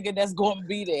see a nigga that's going to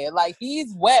be there. Like,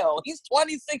 he's well. He's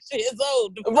 26 years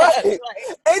old. Right. Like,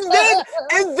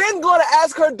 and then going to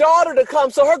ask her daughter to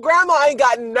come. So her grandma ain't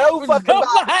got no fucking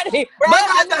body. Bro, I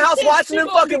got in the house watching them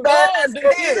fucking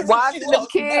badass kids. Watching them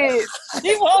kids.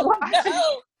 She won't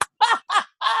go.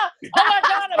 Oh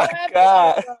my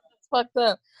God. It's fucked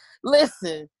up.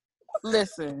 Listen.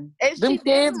 And them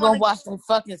kids gonna watch their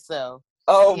fucking self.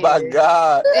 Oh my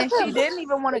God. And she didn't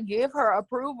even want to give her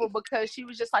approval because she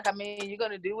was just like, I mean, you're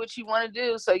going to do what you want to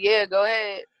do. So yeah, go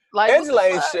ahead. Like, Angela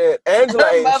ain't shit. Angela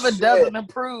her ain't mother shit. doesn't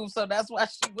approve, so that's why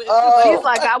she went. She's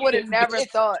like, I would have never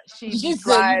thought she'd she be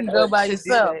said you can go by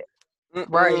yourself.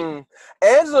 Right.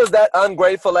 Angela's that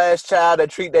ungrateful ass child that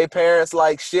treat their parents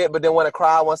like shit, but then want to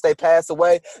cry once they pass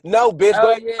away. No, bitch,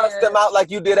 go ahead and cuss them out like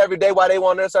you did every day while they were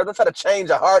on their service. Don't try to change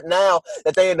a heart now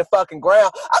that they in the fucking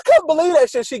ground. I couldn't believe that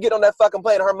shit. She get on that fucking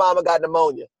plane and her mama got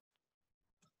pneumonia.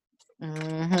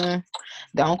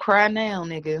 Don't cry now,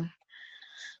 nigga.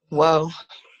 Whoa.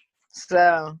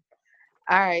 So,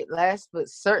 all right, last but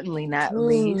certainly not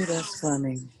least. That's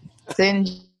funny.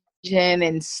 Sinjin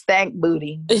and Stank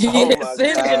Booty.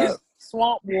 Sinjin is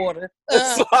swamp water.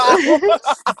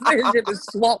 Sinjin is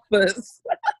swamp puss.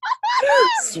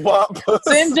 Swamp puss.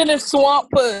 Sinjin is swamp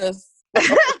puss.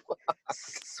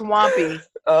 Swampy.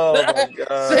 Oh my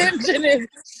God. Sinjin is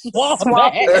swamp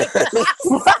ass.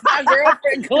 My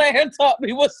girlfriend Claire taught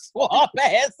me what swamp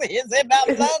ass is, and I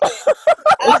love it.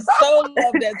 I so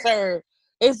love that term.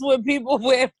 It's when people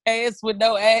wear pants with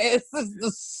no ass. It's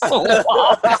the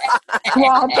swamp ass.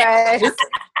 Swamp ass.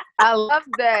 I love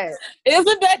that.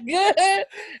 Isn't that good?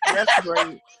 That's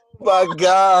great. My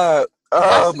God.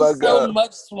 Oh my God. So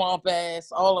much swamp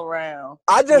ass all around.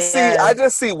 I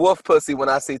just see wolf pussy when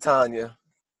I see Tanya.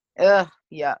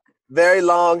 Yeah. Very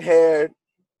long haired.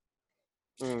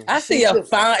 I see a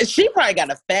fine. She probably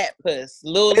got a fat puss.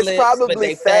 Little it's lips, probably but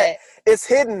they fat. It's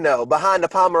hidden though behind the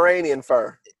Pomeranian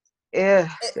fur. Yeah.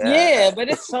 Yeah, but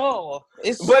it's soft.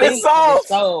 It's But it's stink, but it's soft.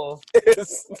 soft.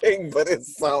 It's stink, but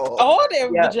it's soft. All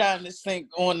their Yeah. vaginas stink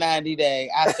on 90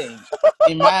 Day, I think,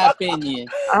 in my opinion.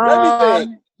 Let me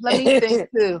think. Let me think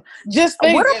too. Just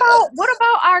think. What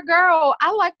about our girl?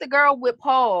 I like the girl with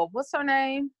Paul. What's her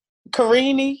name?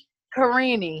 Karini?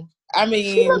 Karini. I She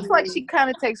mean, looks like she kind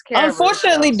of takes care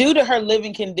unfortunately, of due to her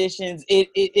living conditions,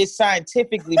 it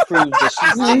scientifically proves that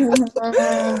she's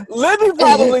herself. Libby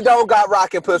probably don't got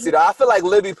rockin' pussy though. I feel like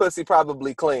Libby pussy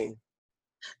probably clean.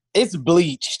 it's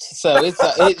bleached, so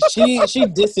she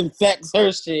disinfects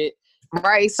her shit.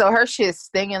 Right, so her shit's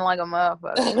stinging like a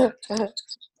motherfucker.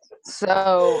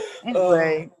 So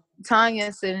anyway, Tanya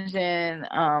and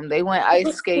Sinjin, they went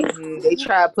ice skating. They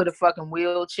tried to put a fucking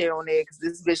wheelchair on there because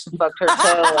this bitch fucked her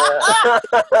toe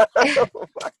up.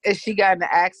 And she got in an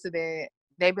accident.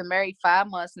 They've been married 5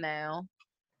 months now.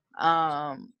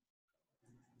 I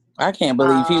can't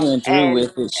believe he went through and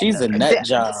with it. She's a nut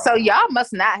job. So y'all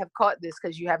must not have caught this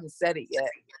because you haven't said it yet.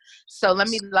 So let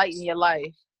me lighten your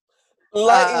life.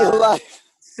 Lighten your life.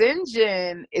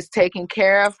 Sinjin is taking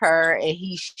care of her and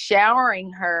he's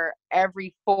showering her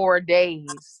every 4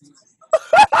 days.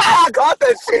 I caught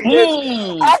that shit,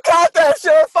 bitch. I caught that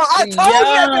shit. I told you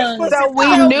that bitch. So we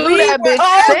knew that bitch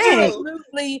stank.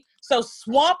 Absolutely. So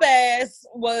Swamp Ass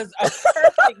was a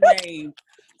perfect name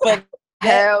for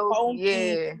hell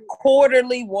yeah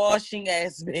quarterly washing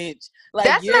ass bitch. Like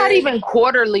that's not even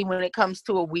quarterly when it comes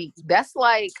to a week. That's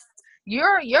like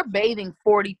you're bathing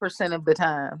 40% of the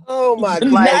time. Oh my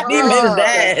god! Not even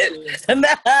that.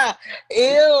 Nah.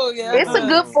 Ew, yeah. It's a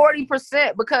good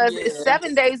 40% because it's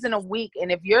 7 days in a week,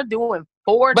 and if you're doing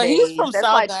 4 but days, he's from that's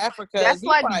South like, Africa. That's he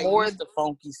like more the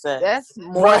funky sex. That's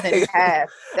more than half.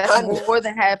 That's more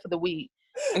than half of the week.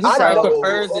 He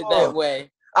prefers it that way.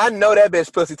 I know that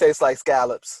bitch pussy tastes like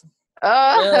scallops.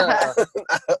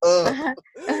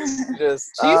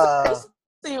 She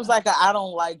seems like a I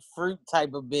don't like fruit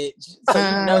type of bitch. So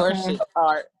you know her shit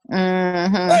tart.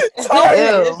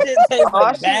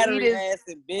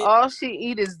 All she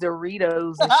eat is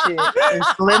Doritos and shit and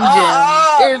Slim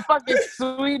Jims and fucking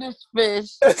Swedish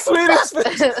fish. Swedish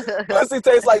fish. Pussy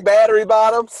tastes like battery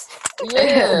bottoms.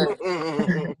 Yeah.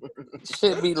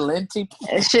 Should be linty.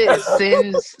 Shit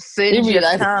sends your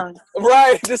tongue.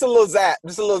 Right, just a little zap.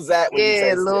 Just a little zap when you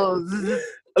taste a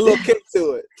little kick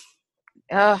to it.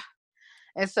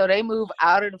 And so they move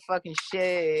out of the fucking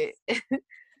shed.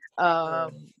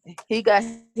 He got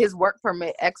his work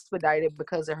permit expedited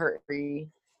because of her.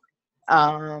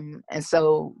 And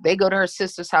so they go to her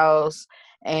sister's house,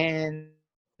 and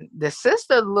the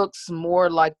sister looks more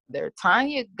like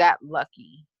Tanya got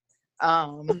lucky.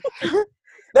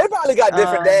 They probably got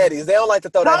different daddies. They don't like to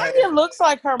throw that. Tanya looks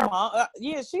like her mom.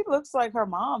 Yeah, she looks like her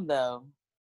mom though.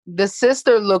 The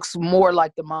sister looks more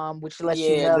like the mom, which lets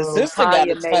you know the sister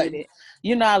Tanya got made it.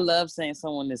 You know, I love saying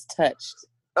someone is touched.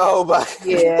 Oh my!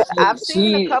 Yeah, I've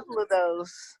seen a couple of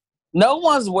those. No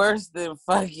one's worse than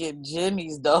fucking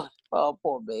Jimmy's daughter. Oh,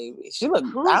 poor baby. She look.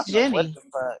 Who's Jimmy? What the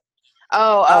fuck?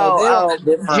 Oh,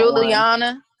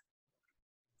 Juliana.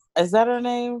 One. Is that her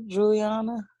name,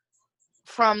 Juliana?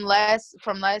 From last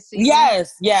season.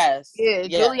 Yes. Yeah,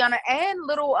 Juliana and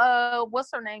little what's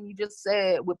her name you just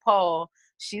said with Paul?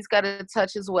 She's got a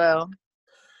touch as well.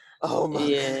 Oh my!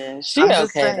 Yeah, she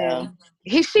okay though.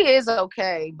 She is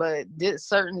okay, but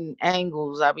certain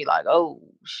angles I'd be like, oh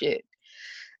shit.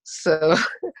 So,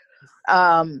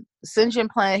 Sinjin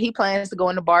plans to go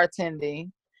into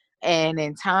bartending, and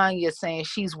then Tanya saying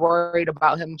she's worried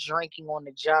about him drinking on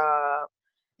the job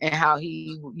and how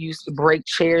he used to break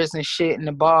chairs and shit in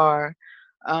the bar.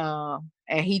 And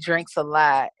he drinks a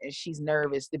lot, and she's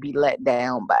nervous to be let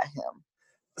down by him.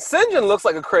 Sinjin looks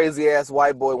like a crazy ass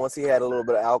white boy once he had a little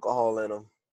bit of alcohol in him.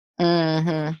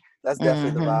 Mm-hmm. That's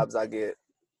definitely the vibes I get.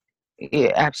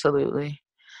 Yeah, absolutely.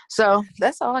 So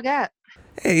that's all I got.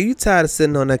 Hey, you tired of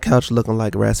sitting on that couch looking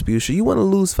like Rasputia? You want to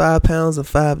lose 5 pounds in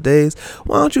 5 days?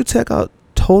 Why don't you check out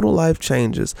Total Life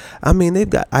Changes? I mean, they've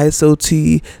got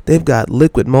ISO-T, they've got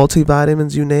liquid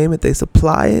multivitamins, you name it. They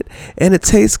supply it, and it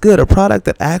tastes good, a product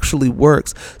that actually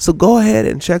works. So go ahead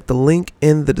and check the link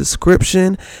in the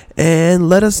description and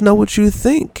let us know what you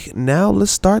think. Now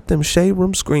let's start them Shade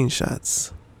Room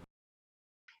screenshots.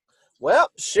 Well,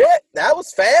 shit, that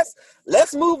was fast.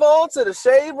 Let's move on to the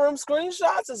Shade Room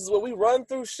screenshots. This is where we run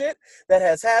through shit that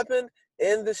has happened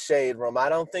in the Shade Room. I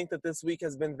don't think that this week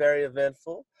has been very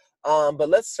eventful. But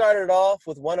let's start it off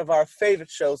with one of our favorite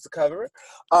shows to cover.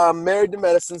 Married to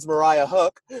Medicine's Mariah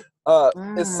Hook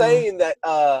is saying that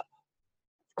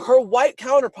her white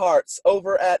counterparts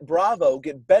over at Bravo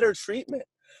get better treatment.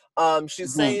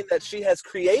 She's saying that she has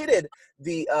created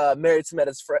the Married to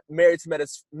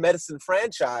Medicine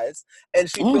franchise, and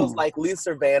she feels like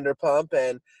Lisa Vanderpump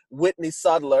and Whitney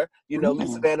Sudler. You know,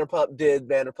 Lisa Vanderpump did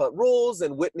Vanderpump Rules,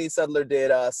 and Whitney Sudler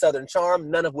did Southern Charm,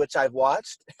 none of which I've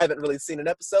watched. Haven't really seen an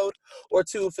episode or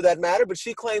two for that matter, but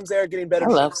she claims they're getting better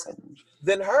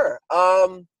than her.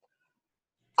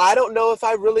 I don't know if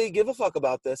I really give a fuck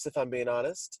about this, if I'm being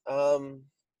honest.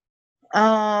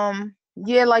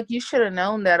 Yeah, like you should have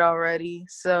known that already.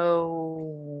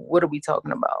 So what are we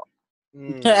talking about?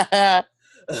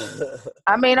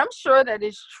 I mean, I'm sure that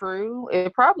it's true.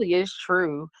 It probably is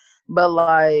true. But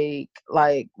like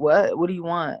what do you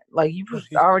want? Like, you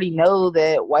already know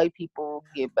that white people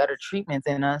get better treatment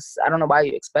than us. I don't know why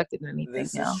you expected anything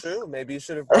This else. is true. Maybe you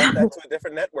should have brought that to a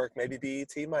different network. Maybe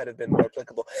BET might have been more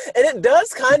applicable. And it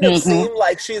does kind of seem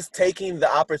like she's taking the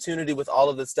opportunity with all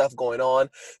of this stuff going on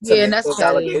to make those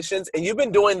allegations. And you've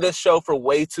been doing this show for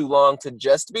way too long to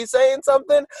just be saying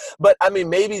something. But I mean,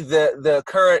 maybe the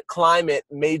current climate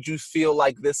made you feel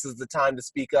like this is the time to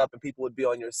speak up and people would be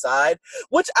on your side,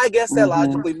 which I guess that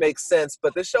logically makes sense.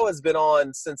 But this show has been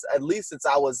on at least since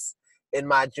I was in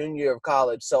my junior year of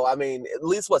college. So, I mean, at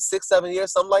least, 6-7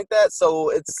 years, something like that. So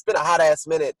it's been a hot ass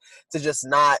minute to just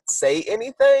not say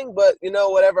anything, but you know,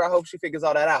 whatever. I hope she figures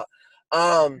all that out.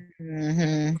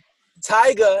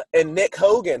 Tyga and Nick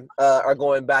Hogan are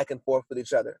going back and forth with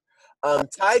each other.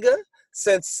 Tyga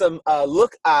sent some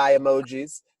look eye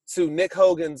emojis to Nick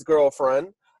Hogan's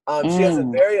girlfriend. She has a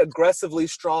very aggressively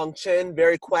strong chin,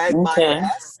 very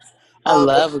Quagmire-esque. I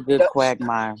love a good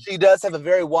Quagmire. She does have a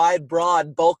very wide,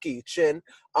 broad, bulky chin,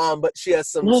 but she has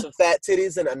some fat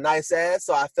titties and a nice ass,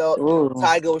 so I felt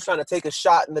Tyga was trying to take a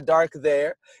shot in the dark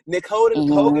there. Nick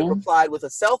Hogan replied with a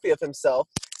selfie of himself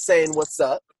saying, "What's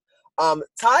up?"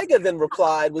 Tyga then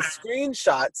replied with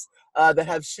screenshots that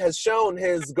has shown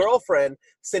his girlfriend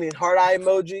sending heart eye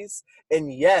emojis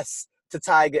and yes to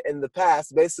Tyga in the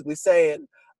past, basically saying,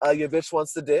 your bitch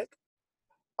wants the dick.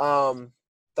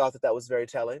 Thought that was very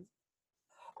telling.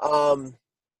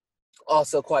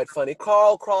 Also quite funny.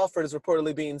 Carl Crawford is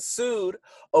reportedly being sued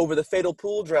over the fatal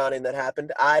pool drowning that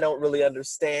happened. I don't really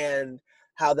understand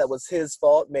how that was his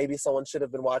fault. Maybe someone should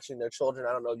have been watching their children.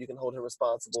 I don't know if you can hold him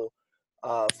responsible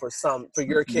for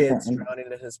your kids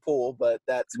drowning in his pool, but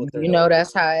that's what they're doing.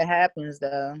 That's how it happens,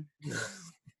 though.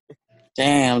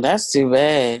 Damn, that's too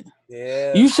bad.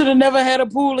 Yeah. You should have never had a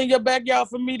pool in your backyard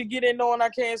for me to get in knowing I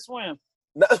can't swim.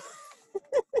 No.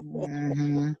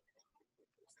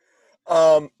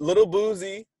 Little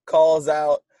Boozy calls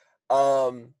out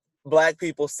black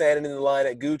people standing in the line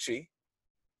at Gucci.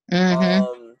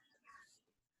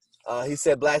 He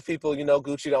said, black people,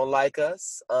 Gucci don't like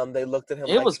us. They looked at him.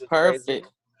 It was perfect. Crazy,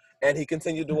 and he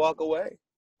continued to walk away.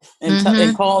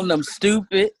 And calling them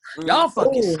stupid. Y'all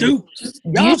fucking stupid.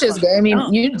 You just gave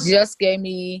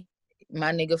me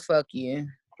my nigga fuck you.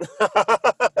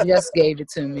 You just gave it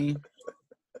to me.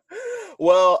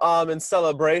 Well, in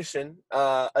celebration,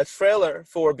 a trailer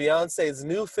for Beyonce's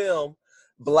new film,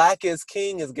 Black is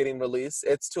King, is getting released.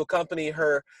 It's to accompany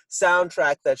her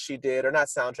soundtrack that she did, or not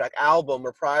soundtrack, album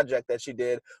or project that she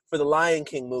did for the Lion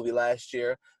King movie last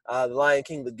year. The Lion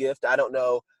King, The Gift. I don't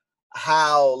know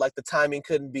how, the timing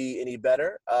couldn't be any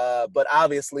better. But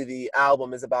obviously the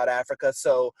album is about Africa,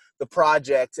 so the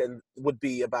project would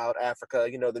be about Africa.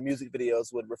 The music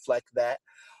videos would reflect that.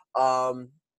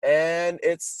 And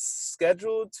it's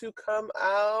scheduled to come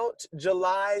out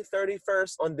July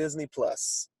 31st on Disney+.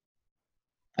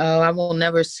 Oh, I will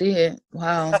never see it.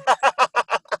 Wow.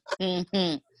 I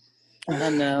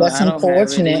know. That's I don't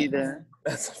unfortunate. have it either.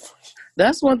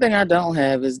 That's one thing I don't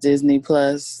have is Disney+.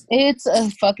 It's a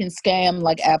fucking scam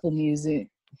like Apple Music.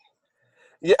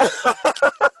 Yeah.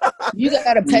 You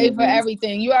gotta pay for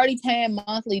everything. You already paying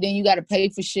monthly, then you gotta pay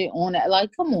for shit on that.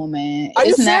 Like, come on, man. Are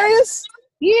you serious?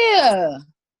 Yeah.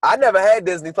 I never had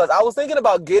Disney+. I was thinking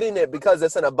about getting it because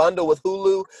it's in a bundle with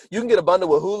Hulu. You can get a bundle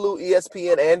with Hulu,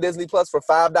 ESPN, and Disney+ for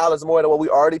 $5 more than what we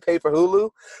already pay for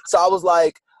Hulu. So I was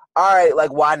like, all right,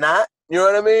 why not? You know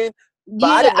what I mean? But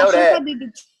I didn't know that. I did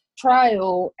the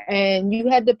trial, and you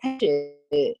had to pay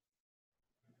it.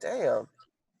 Damn.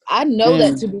 I know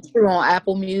that to be true on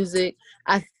Apple Music.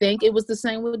 I think it was the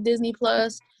same with Disney+.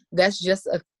 That's just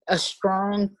a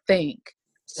strong think.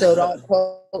 So don't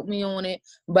quote me on it,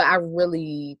 but I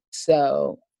really think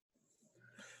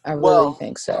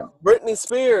so. Britney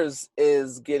Spears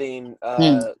is getting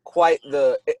quite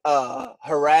the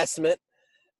harassment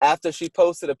after she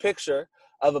posted a picture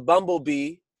of a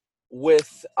bumblebee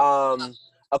with a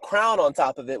crown on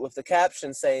top of it with the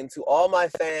caption saying, "To all my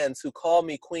fans who call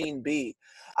me Queen Bee,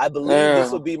 I believe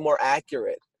this would be more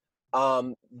accurate."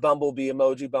 Bumblebee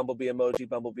emoji, bumblebee emoji,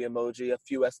 bumblebee emoji, a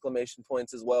few exclamation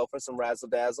points as well for some razzle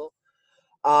dazzle.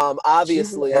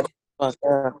 Obviously,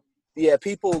 yeah,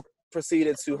 people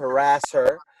proceeded to harass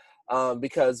her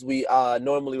because we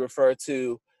normally refer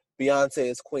to Beyonce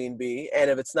as Queen Bee,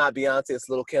 and if it's not Beyonce, it's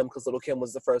Lil' Kim, because Lil' Kim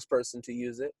was the first person to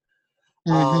use it.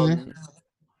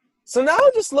 So now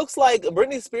it just looks like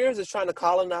Britney Spears is trying to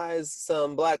colonize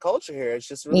some black culture here. It's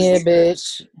just really Yeah,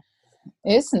 bitch.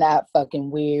 It's not fucking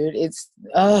weird. It's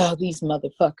these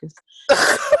motherfuckers.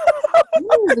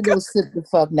 You need to go sit the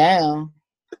fuck down.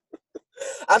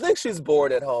 I think she's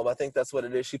bored at home. I think that's what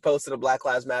it is. She posted a Black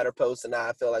Lives Matter post, and now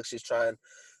I feel like she's trying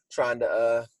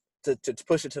to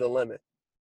push it to the limit.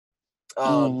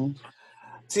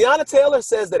 Tiana Taylor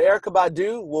says that Erykah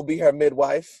Badu will be her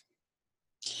midwife.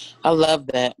 I love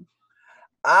that.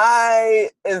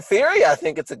 In theory, I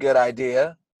think it's a good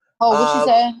idea. Oh, what she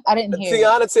say? I didn't hear.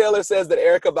 Tiana Taylor says that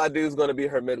Erykah Badu is going to be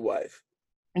her midwife.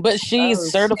 But she's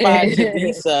certified to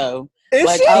be so. Is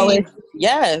like, she?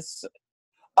 Yes.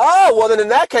 Oh, well, then in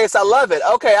that case, I love it.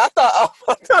 Okay,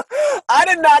 I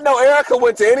did not know Erykah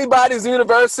went to anybody's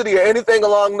university or anything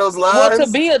along those lines. Well,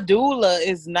 to be a doula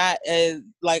is not as,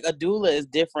 like, a doula is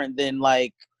different than,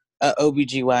 like, a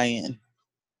OBGYN.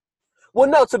 Well,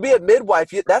 no, to be a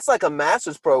midwife, that's like a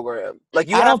master's program.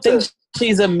 Like I don't think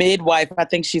she's a midwife. I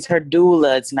think she's her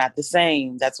doula. It's not the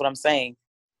same. That's what I'm saying.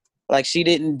 Like, she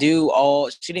didn't go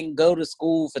to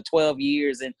school for 12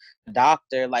 years and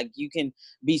doctor. Like, you can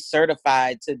be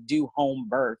certified to do home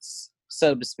births,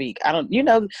 so to speak. they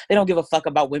don't give a fuck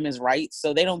about women's rights.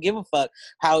 So they don't give a fuck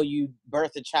how you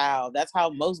birth a child. That's how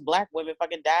most black women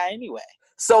fucking die anyway.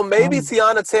 So maybe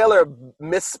Tiana Taylor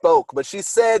misspoke, but she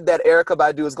said that Erykah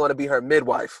Badu is going to be her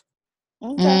midwife.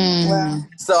 Okay. Well,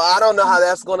 so I don't know how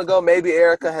that's going to go. Maybe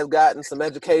Erykah has gotten some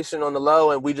education on the low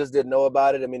and we just didn't know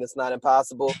about it. I mean, it's not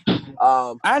impossible.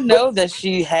 I know that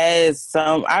she has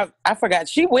some. I forgot.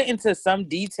 She went into some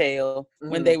detail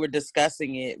when they were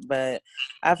discussing it, but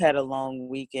I've had a long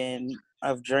weekend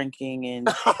of drinking and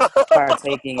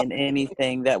partaking in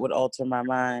anything that would alter my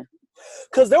mind.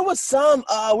 Because there was some,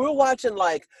 we were watching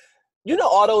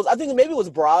all those, I think maybe it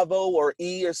was Bravo or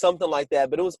E or something like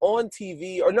that, but it was on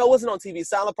TV, or no, it wasn't on TV.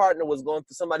 Silent Partner was going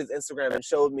through somebody's Instagram and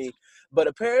showed me, but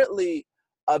apparently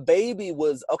a baby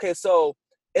was, so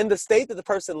in the state that the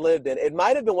person lived in, it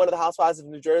might have been one of the Housewives of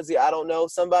New Jersey, I don't know,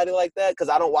 somebody like that, because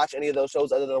I don't watch any of those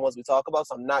shows other than the ones we talk about,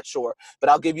 so I'm not sure, but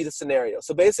I'll give you the scenario.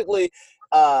 So basically,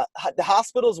 the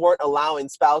hospitals weren't allowing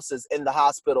spouses in the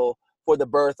hospital for the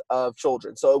birth of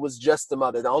children. So it was just the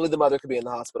mother. Only the mother could be in the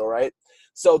hospital, right?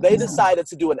 So they decided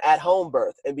to do an at-home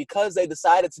birth. And because they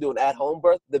decided to do an at-home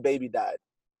birth, the baby died.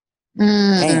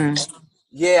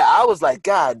 Yeah, I was like,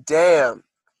 God damn.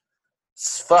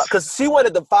 Fuck. Because she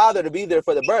wanted the father to be there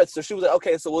for the birth. So she was like,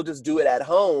 okay, so we'll just do it at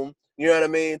home. You know what I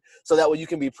mean? So that way you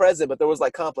can be present. But there was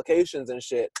like complications and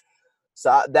shit.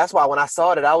 So that's why when I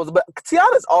saw it, but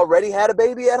Tiana's already had a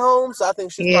baby at home, so I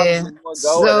think she's probably going to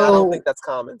go, and I don't think that's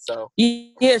common. So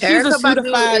yeah, she's a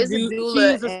certified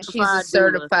doula, and she's a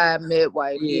certified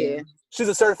midwife. Yeah, she's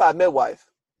a certified midwife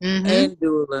and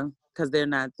doula, because they're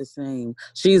not the same.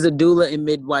 She's a doula and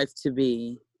midwife to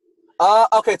be.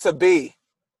 Okay, to be.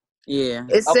 Yeah,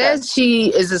 it says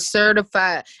she is a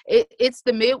certified. It's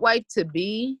the midwife to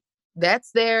be.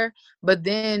 That's there, but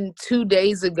then 2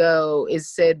 days ago it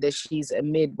said that she's a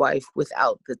midwife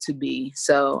without the to be.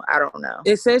 So I don't know.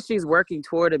 It says she's working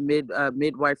toward a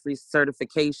midwifery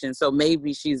certification, so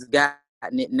maybe she's gotten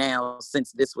it now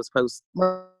since this was posted.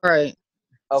 Right.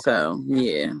 Okay. So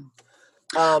yeah.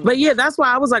 But yeah, that's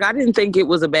why I was like, I didn't think it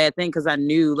was a bad thing because I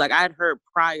knew, like, I'd heard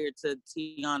prior to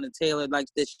Tiana Taylor, like,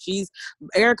 that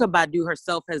Erykah Badu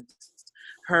herself has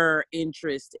her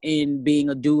interest in being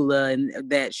a doula and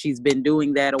that she's been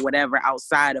doing that or whatever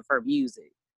outside of her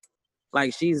music.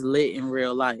 Like, she's lit in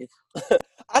real life.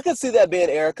 I could see that being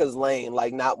Erykah's lane,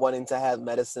 like not wanting to have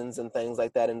medicines and things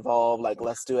like that involved. Like,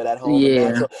 let's do it at home.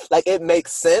 Yeah. Like, it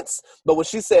makes sense. But when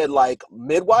she said like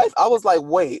midwife, I was like,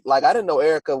 wait, like I didn't know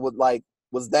Erykah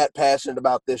was that passionate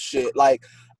about this shit. Like,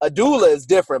 a doula is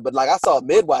different, but like I saw a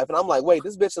midwife and I'm like, wait,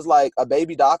 this bitch is like a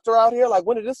baby doctor out here? Like,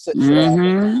 when did this shit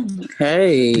happen?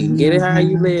 Hey, get it how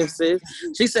you live, sis.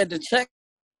 She said to check.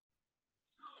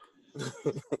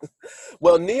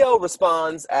 Well, Neo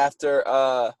responds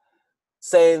after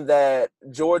saying that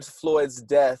George Floyd's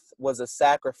death was a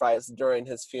sacrifice during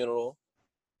his funeral.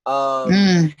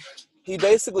 He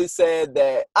basically said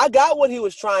that I got what he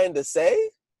was trying to say.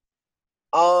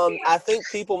 I think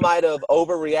people might have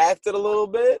overreacted a little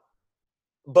bit.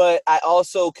 but I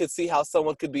also could see how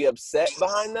someone could be upset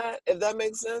behind that, if that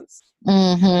makes sense.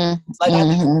 Like, I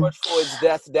think George Floyd's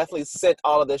death definitely sent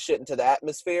all of this shit into the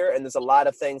atmosphere, and there's a lot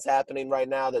of things happening right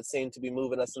now that seem to be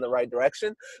moving us in the right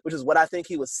direction, which is what I think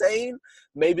he was saying.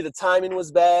 Maybe the timing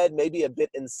was bad, maybe a bit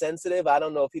insensitive. I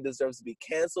don't know if he deserves to be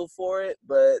canceled for it,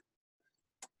 but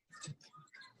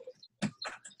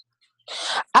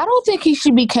I don't think he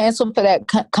should be canceled for that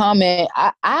comment.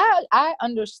 I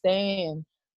understand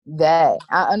that.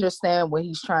 I understand what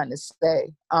he's trying to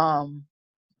say.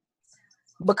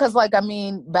 Because, like, I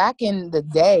mean, back in the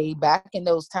day, back in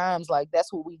those times, like,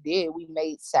 that's what we did. We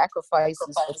made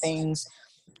sacrifices for things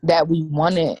that we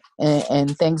wanted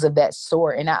and things of that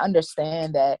sort. And I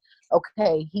understand that,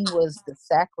 okay, he was the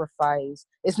sacrifice.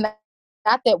 It's not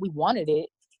that we wanted it.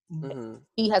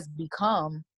 He has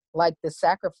become like the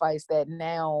sacrifice that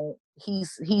now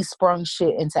he's sprung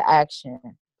shit into action.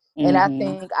 And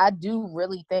I do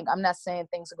really think, I'm not saying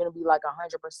things are going to be like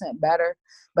 100% better,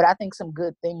 but I think some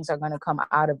good things are going to come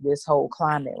out of this whole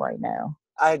climate right now.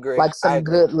 I agree. Like some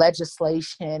good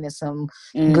legislation and some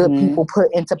good people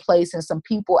put into place, and some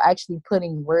people actually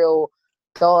putting real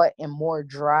thought and more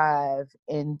drive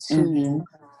into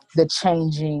the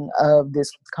changing of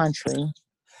this country.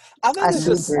 I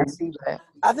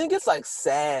think it's like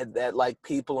sad that like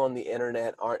people on the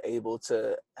internet aren't able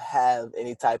to have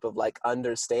any type of like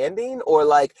understanding, or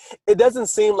like it doesn't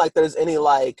seem like there's any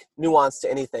like nuance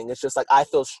to anything. It's just like, I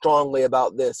feel strongly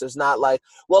about this. There's not like,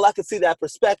 well, I could see that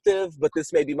perspective, but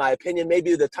this may be my opinion.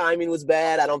 Maybe the timing was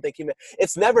bad. I don't think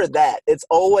it's never that. It's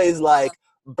always like,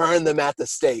 burn them at the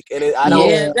stake. And I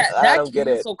don't get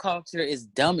it. Cancel culture is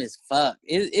dumb as fuck.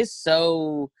 It's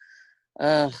so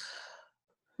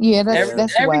yeah,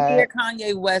 that's every why. year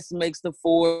Kanye West makes the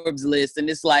Forbes list, and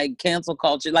it's like cancel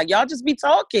culture. Like, y'all just be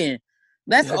talking.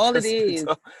 That's all it is.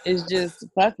 It's just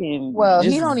fucking. Well,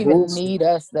 just he don't even need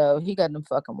us though. He got them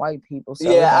fucking white people.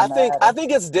 So yeah, I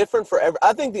think it's different for every.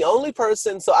 I think the only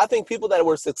person. So I think people that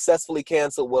were successfully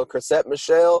canceled were Chrisette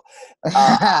Michele.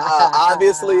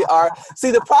 Obviously, are. See,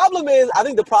 the problem is. I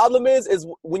think the problem is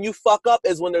when you fuck up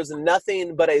is when there's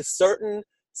nothing but a certain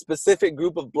specific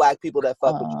group of black people that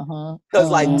fuck with you. Because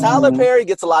like Tyler Perry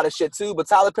gets a lot of shit too, but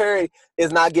Tyler Perry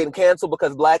is not getting canceled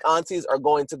because black aunties are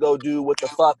going to go do what the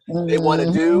fuck they want to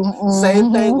do.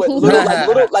 Same thing with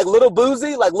Little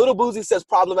Boozy. Like Little Boozy says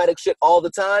problematic shit all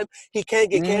the time. He can't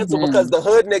get canceled because the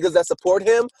hood niggas that support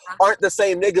him aren't the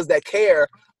same niggas that care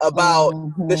about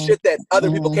the shit that other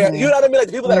people care. You know what I mean? Like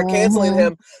the people that are canceling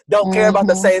him don't care about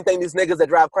the same thing these niggas that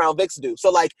drive Crown Vics do.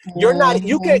 So like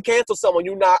you can't cancel someone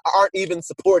you aren't even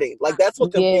supporting. Like that's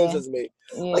what confuses me.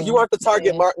 Like you aren't the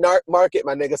target market,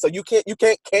 my nigga. So you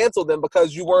can't cancel them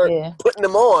because you weren't putting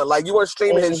them on. Like you weren't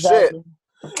streaming his shit.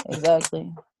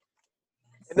 Exactly.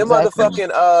 And them motherfucking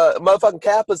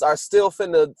Kappas are still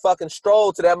finna fucking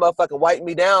stroll to that motherfucking wipe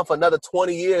me down for another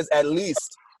 20 years at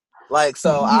least. Like,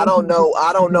 so I don't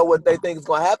know what they think is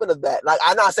going to happen to that. Like,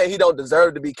 I'm not saying he don't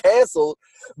deserve to be canceled,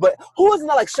 but who isn't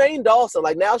that? Like Shane Dawson.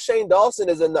 Like now Shane Dawson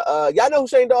is in the, y'all know who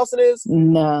Shane Dawson is?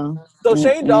 No. So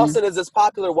Shane Dawson is this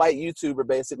popular white YouTuber,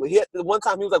 basically. One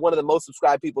time he was like one of the most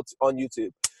subscribed people on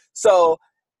YouTube. So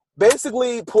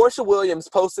basically, Portia Williams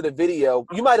posted a video.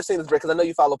 You might have seen this, Britt, because I know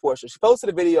you follow Portia. She posted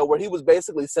a video where he was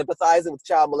basically sympathizing with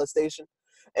child molestation.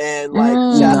 And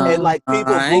like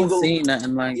people I ain't seen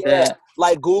nothing like that.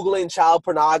 Like Googling child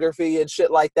pornography and shit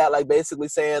like that, like basically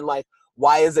saying like,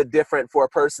 why is it different for a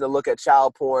person to look at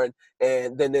child porn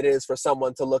and than it is for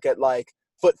someone to look at like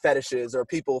foot fetishes or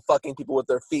people fucking people with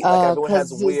their feet? Like everyone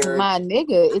has weird. My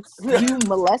nigga, it's you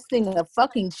molesting a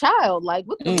fucking child. Like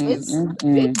what the it's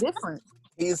big difference.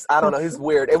 I don't know, he's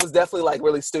weird. It was definitely like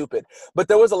really stupid. But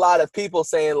there was a lot of people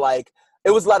saying like, it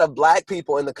was a lot of black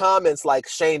people in the comments like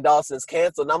Shane Dawson's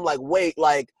canceled. And I'm like, wait,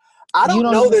 like, I don't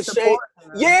know this Shane.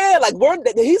 Yeah, like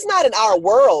he's not in our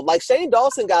world. Like Shane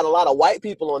Dawson got a lot of white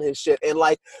people on his shit. And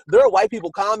like, there are white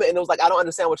people comment and it was like, I don't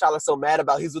understand what y'all are so mad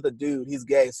about. He's with a dude. He's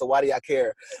gay. So why do y'all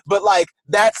care? But like,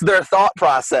 that's their thought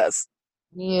process.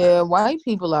 Yeah, white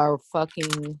people are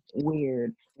fucking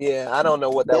weird. Yeah, I don't know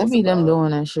what that was be them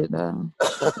doing that shit though.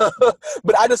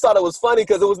 But I just thought it was funny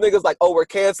because it was niggas like, oh, we're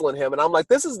canceling him. And I'm like,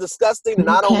 this is disgusting and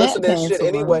I don't listen to this shit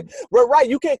anyway. Right,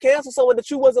 you can't cancel someone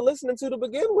that you wasn't listening to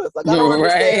begin with. Like, I don't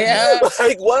understand. Yeah.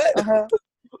 Like, what?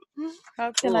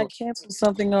 How can I cancel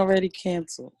something already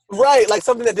canceled? Right, like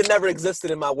something that never existed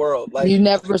in my world. Like you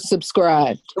never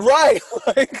subscribed. Right.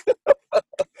 Like,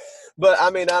 but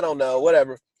I mean, I don't know.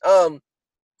 Whatever.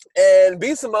 And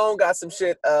B Simone got some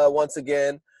shit once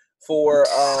again for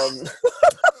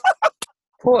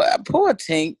poor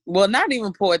Tink. Well, not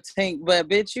even poor Tink, but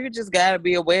bitch, you just gotta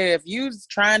be aware if you're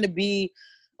trying to be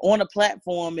on a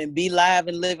platform and be live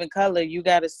and live in color, you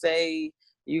gotta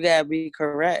be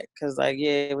correct. Cause like,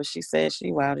 yeah, what she said,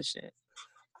 she wild as shit.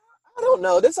 I don't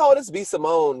know. This B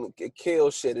Simone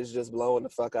kill shit is just blowing the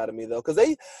fuck out of me though. Cause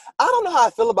I don't know how I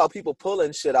feel about people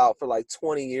pulling shit out for like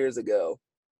 20 years ago.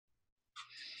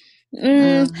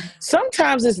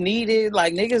 Sometimes it's needed.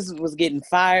 Like niggas was getting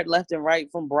fired left and right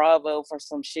from Bravo for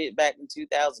some shit back in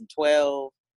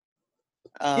 2012.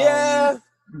 Yeah.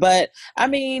 But I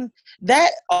mean,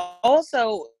 that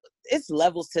also, it's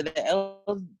levels to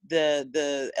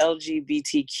the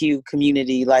LGBTQ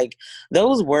community. Like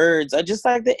those words are just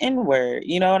like the N-word,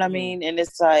 you know what I mean? And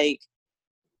it's like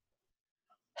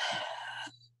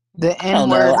The I don't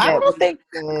know. N-word.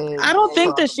 I don't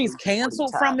think that she's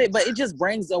canceled from it, but it just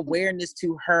brings awareness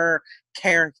to her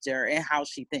character and how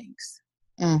she thinks.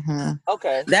 Mm-hmm.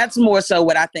 Okay. That's more so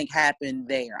what I think happened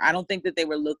there. I don't think that they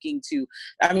were looking to,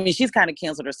 I mean, she's kind of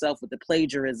canceled herself with the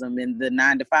plagiarism and the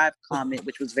 9 to 5 comment,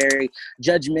 which was very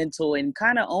judgmental and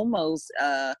kind of almost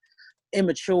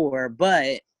immature,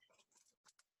 but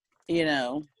you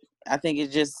know, I think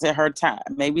it's just her time.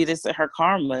 Maybe this is her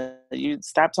karma. You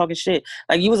stop talking shit.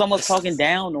 Like you was almost talking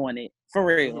down on it for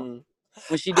real. Mm-hmm.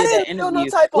 When she did that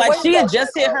interview, like she had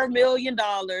just hit her $1 million.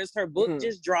 Her book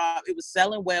just dropped. It was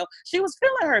selling well. She was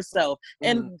feeling herself,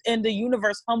 and the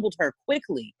universe humbled her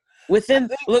quickly within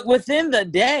the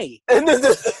day. I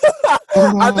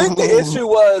think the issue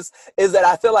is that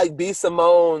I feel like B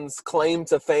Simone's claim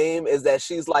to fame is that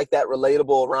she's like that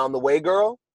relatable around the way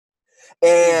girl,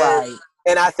 and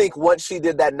I think once she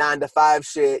did that 9 to 5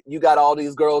 shit, you got all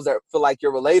these girls that feel like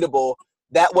you're relatable.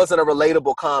 That wasn't a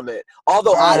relatable comment.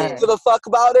 Although I didn't give a fuck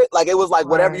about it. Like, it was like,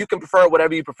 whatever you can prefer,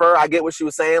 whatever you prefer. I get what she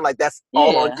was saying. Like, that's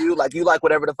all on you. Like, you like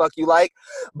whatever the fuck you like.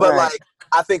 But, like,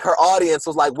 I think her audience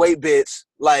was like, wait, bitch.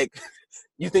 Like,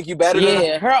 you think you better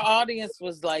than her audience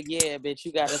was like, yeah, bitch,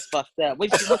 you got us fucked up. What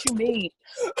you mean?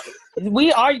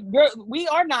 We are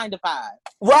 9 to 5.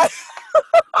 Right.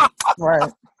 Right.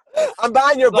 I'm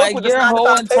buying your book like with your this 9 whole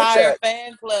to 5 entire paycheck.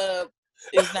 fan club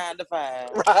is 9 to 5.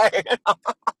 Right.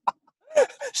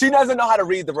 She doesn't know how to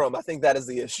read the room. I think that is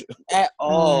the issue. At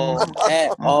all.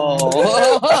 At all.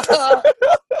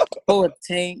 Poor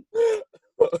Tink.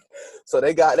 So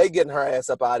they getting her ass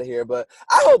up out of here. But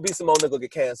I hope B Simone will get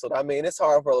canceled. I mean, it's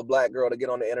hard for a black girl to get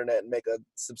on the internet and make a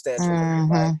substantial living.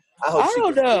 Like, I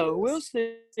don't know. We'll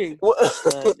see. But,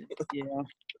 yeah.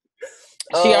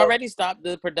 She already stopped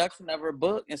the production of her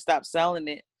book and stopped selling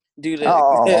it due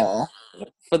to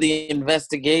for the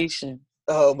investigation.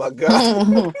 Oh my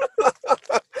God.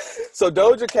 So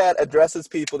Doja Cat addresses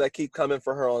people that keep coming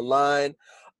for her online.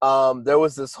 There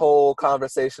was this whole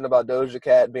conversation about Doja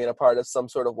Cat being a part of some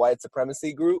sort of white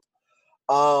supremacy group.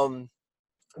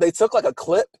 They took like a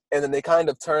clip and then they kind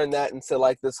of turned that into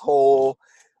like this whole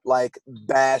like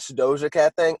bash Doja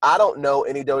Cat thing. I don't know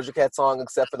any Doja Cat song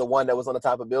except for the one that was on the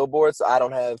top of Billboard, so I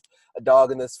don't have a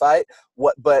dog in this fight.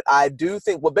 But I do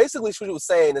think what basically she was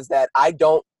saying is that I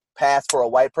don't pass for a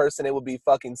white person. It would be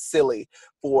fucking silly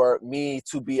for me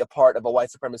to be a part of a white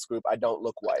supremacist group. I don't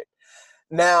look white.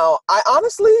 Now, I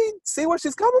honestly see where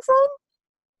she's coming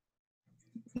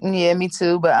from. Yeah, me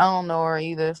too, but I don't know her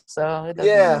either, so it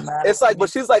doesn't really matter. It's like, but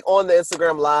she's like on the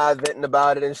Instagram live venting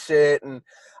about it and shit, and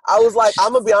I was like,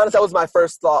 I'm gonna be honest, that was my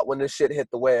first thought when this shit hit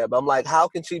the web. I'm like, how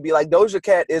can she be like, Doja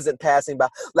Cat isn't passing by?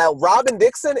 Like Robin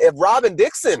Dixon, if Robin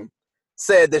Dixon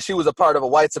said that she was a part of a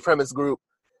white supremacist group,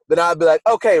 then I'd be like,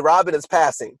 okay, Robin is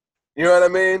passing. You know what I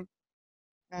mean?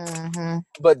 Mm-hmm.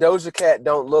 But Doja Cat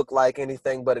don't look like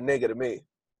anything but a nigga to me.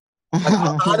 Like,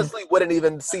 I honestly wouldn't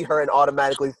even see her and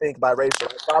automatically think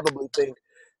biracial. I'd probably think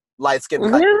light-skinned.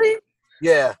 Really?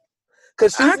 Yeah.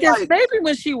 Because she's I guess maybe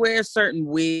when she wears certain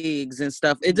wigs and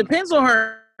stuff, it depends on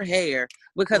her hair.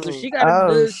 Because if she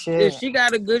got if she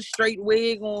got a good straight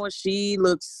wig on, she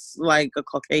looks like a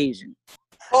Caucasian.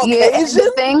 Yeah,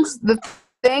 the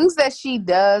things that she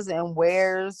does and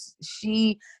wears,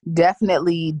 she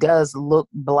definitely does look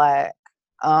black.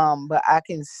 But I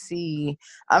can see.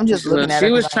 I'm just looking at her.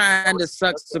 She was trying to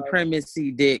suck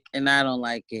supremacy dick, and I don't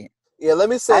like it. Yeah, let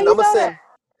me send. I'm gonna send.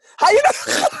 How you know?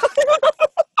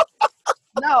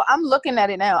 No, I'm looking at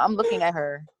it now. I'm looking at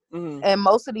her, and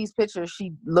most of these pictures,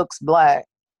 she looks black.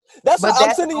 I'm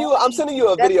sending you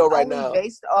a video right now.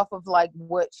 Based off of like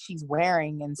what she's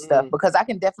wearing and stuff, because I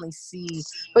can definitely see.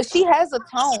 But she has a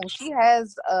tone. She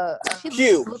has she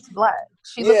looks black.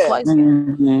 She looks light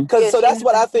skinned. So that's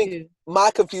what I think.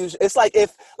 My confusion. It's like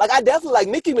I definitely like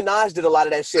Nicki Minaj did a lot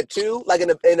of that shit too. Like in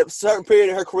a certain period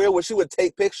of her career where she would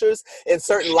take pictures and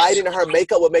certain lighting in her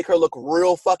makeup would make her look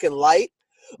real fucking light.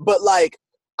 But like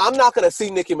I'm not gonna see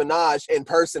Nicki Minaj in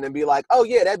person and be like, oh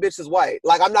yeah, that bitch is white.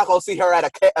 Like, I'm not gonna see her at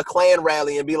a Klan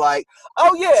rally and be like,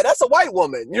 oh yeah, that's a white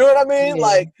woman. You know what I mean? Yeah,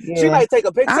 Like, she yeah, might take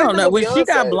a picture. I Same don't thing know. with When she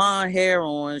got Beyonce. blonde hair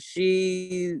on,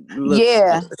 she looks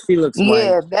yeah,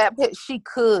 white. yeah.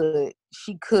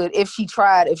 She could, if she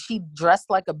tried. If she dressed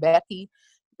like a Becky,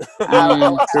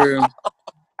 True.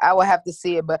 I would have to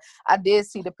see it. But I did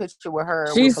see the picture with her.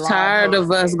 She's with tired hair.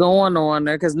 of us going on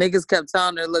her because niggas kept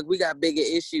telling her, "Look, we got bigger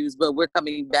issues, but we're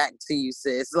coming back to you,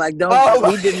 sis." Like,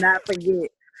 we did not forget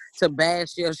to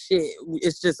bash your shit.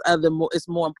 It's just it's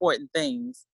more important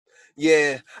things.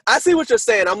 Yeah, I see what you're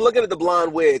saying. I'm looking at the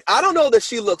blonde wig. I don't know that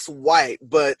she looks white,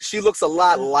 but she looks a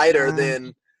lot lighter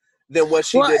than what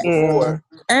she did before.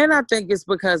 And I think it's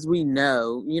because we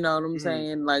know, you know what I'm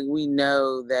saying? Like, we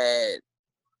know that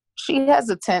she has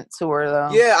a tint to her, though.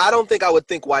 Yeah, I don't think I would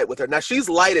think white with her. Now, she's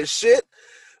light as shit,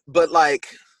 but like,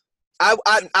 I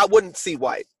wouldn't see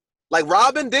white. Like,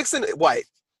 Robin Dixon, white.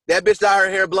 That bitch dye her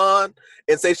hair blonde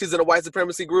and say she's in a white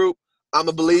supremacy group, I'm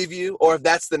gonna believe you. Or if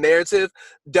that's the narrative.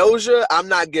 Doja, I'm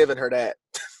not giving her that.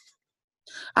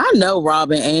 I know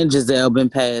Robin and Giselle been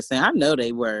passing. I know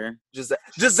they were. Giselle?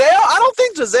 I don't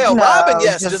think Giselle. No, Robin,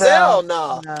 yes. Giselle,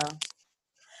 no.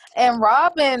 And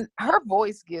Robin, her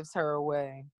voice gives her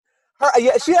away.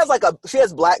 She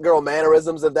has black girl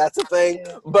mannerisms, if that's a thing.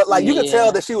 But like, you can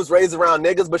tell that she was raised around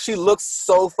niggas, but she looks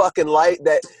so fucking light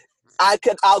that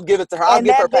I'll give it to her. I'll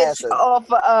give her passing.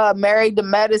 Off Married to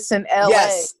Medicine,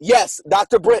 LA. Yes,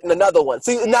 Dr. Britton, another one.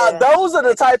 See, now those are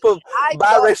the type of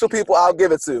biracial people I'll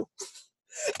give it to.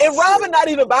 And Robin not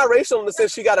even biracial in the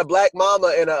sense she got a black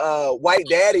mama and a white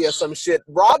daddy or some shit.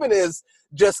 Robin is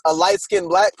just a light-skinned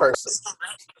black person.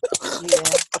 Yeah.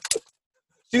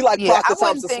 She like Proctor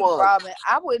Thompson Swan.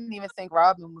 I wouldn't even think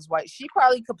Robin was white. She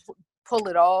probably could pull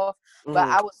it off, but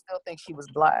I would still think she was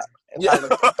black. Yeah.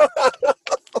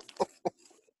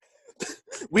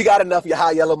 We got enough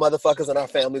high yellow motherfuckers in our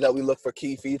family that we look for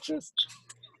key features.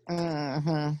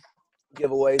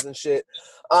 Giveaways and shit.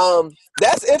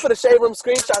 That's it for the Shade Room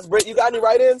screenshots. Britt, you got any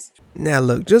write-ins? Now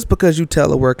look, just because you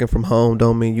teleworking from home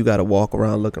don't mean you gotta walk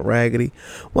around looking raggedy.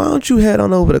 Why don't you head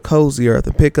on over to Cozy Earth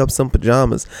and pick up some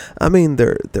pajamas? I mean,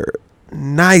 they're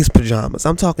nice pajamas.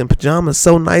 I'm talking pajamas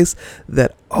so nice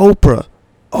that Oprah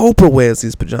wears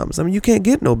these pajamas. I mean, you can't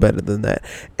get no better than that.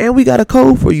 And we got a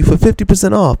code for you for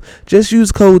 50% off. Just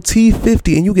use code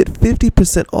T50 and you get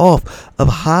 50% off of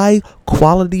high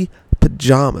quality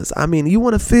pajamas. I mean, you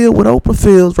want to feel what Oprah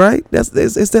feels, right? It's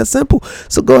that simple.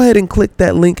 So go ahead and click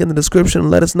that link in the description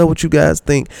and let us know what you guys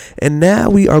think. And now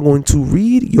we are going to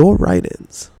read your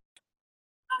write-ins.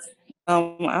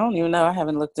 I don't even know. I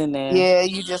haven't looked in there. Yeah,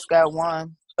 you just got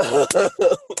one. Oh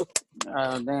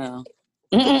damn.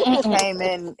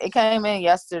 It came in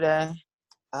yesterday.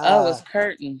 It's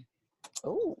Curtin.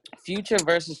 Oh, Future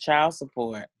versus child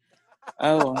support.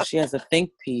 Oh, she has a think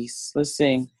piece. Let's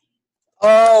see.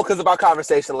 Oh, because of our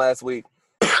conversation last week.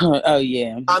 Oh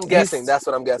yeah. I'm guessing. That's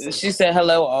what I'm guessing. She said,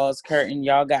 "Hello, all's Curtin.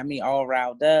 Y'all got me all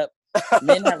riled up.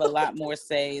 Men have a lot more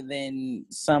say than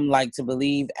some like to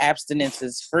believe. Abstinence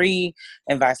is free,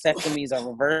 and vasectomies are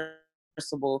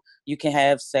reversible. You can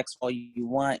have sex all you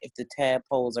want if the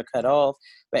tadpoles are cut off.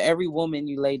 But every woman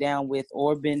you lay down with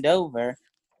or bend over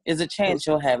is a chance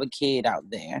you'll have a kid out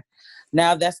there.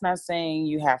 Now, that's not saying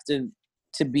you have to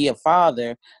be a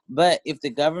father, but if the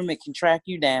government can track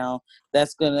you down,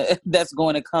 that's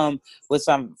going to come with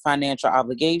some financial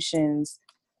obligations.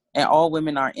 And all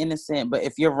women are innocent, but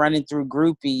if you're running through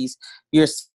groupies, you're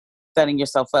setting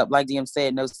yourself up. Like DM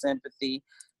said, no sympathy.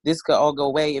 This could all go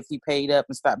away if he paid up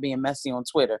and stopped being messy on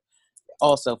Twitter.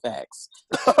 Also facts.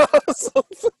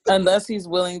 Unless he's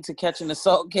willing to catch an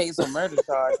assault case or murder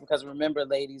charge. Because remember,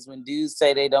 ladies, when dudes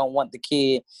say they don't want the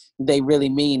kid, they really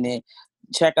mean it.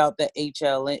 Check out the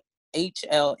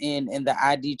HLN and the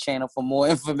ID channel for more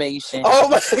information. Oh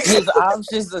my God. His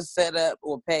options are set up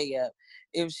or pay up.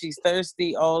 If she's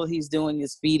thirsty, all he's doing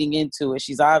is feeding into it.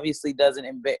 She's obviously doesn't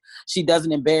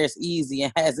embarrass easy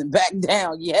and hasn't backed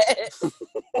down yet.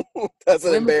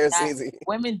 Doesn't embarrass easy.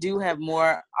 Women do have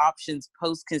more options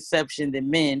post-conception than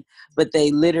men, but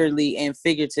they literally and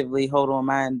figuratively, hold on,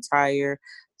 my entire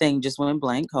thing just went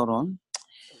blank. Hold on.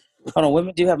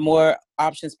 Women do have more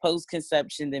options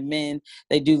post-conception than men.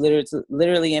 They do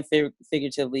literally and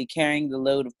figuratively carrying the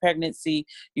load of pregnancy.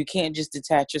 You can't just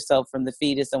detach yourself from the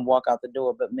fetus and walk out the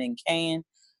door, but men can.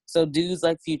 So dudes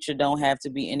like Future don't have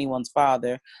to be anyone's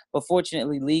father. But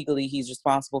fortunately, legally, he's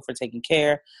responsible for taking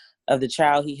care of the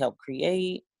child he helped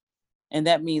create. And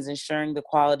that means ensuring the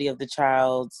quality of the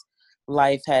child's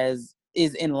life is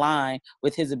in line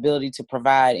with his ability to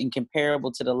provide and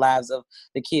comparable to the lives of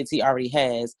the kids he already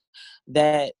has.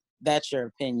 That that's your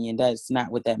opinion. That's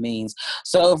not what that means.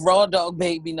 So if Raw Dog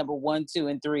Baby number 1, 2,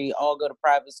 and 3 all go to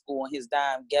private school on his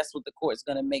dime, guess what the court's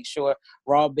going to make sure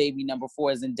Raw Baby number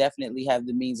 4 is indefinitely have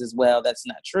the means as well. That's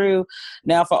not true.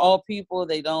 Now, for all people,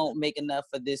 they don't make enough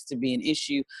for this to be an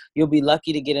issue. You'll be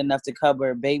lucky to get enough to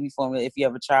cover baby formula if you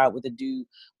have a child with a dude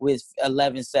with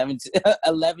 11 to 7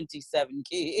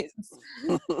 kids.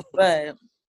 But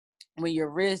when you're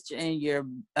rich and you're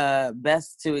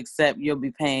best to accept, you'll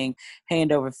be paying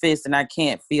hand over fist, and I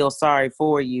can't feel sorry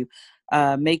for you.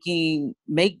 Taking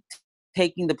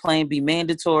the plane be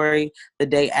mandatory the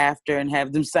day after and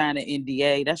have them sign an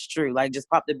NDA. That's true. Like, just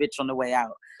pop the bitch on the way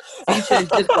out. Future is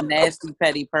just a nasty,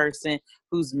 petty person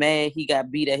who's mad he got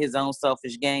beat at his own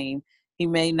selfish game. He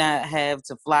may not have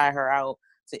to fly her out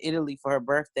to Italy for her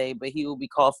birthday, but he will be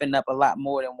coughing up a lot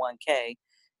more than $1K.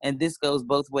 And this goes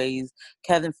both ways.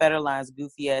 Kevin Federline's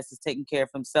goofy ass is taking care of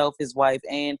himself, his wife,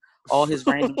 and all his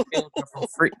random children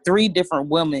from 3 different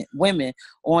women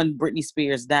on Britney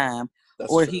Spears' dime.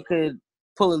 That's or true. he could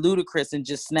pull a Ludacris and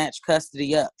just snatch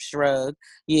custody up. Shrug.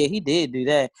 Yeah, he did do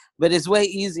that. But it's way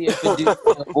easier for dudes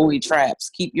to avoid traps.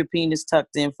 Keep your penis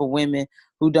tucked in for women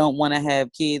who don't want to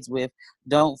have kids with.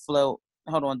 Doesn't flow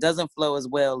as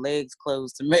well. Legs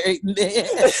closed to married men.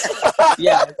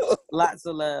 Yeah, lots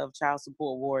of love. Child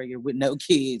support warrior with no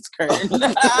kids.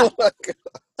 Curtin.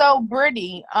 So,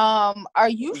 Brittany, are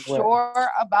you What? sure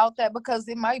about that? Because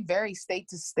it might vary state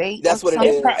to state. That's or what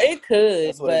it something. is. It could,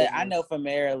 That's what it but I is. know for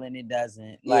Maryland it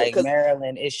doesn't. Yeah, Like 'cause-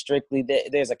 Maryland is strictly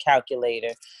there's a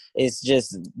calculator. It's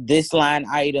just this line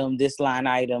item.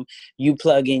 You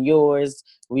plug in yours,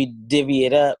 we divvy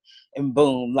it up, and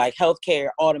boom. Like healthcare,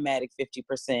 automatic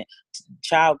 50%.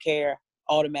 Childcare,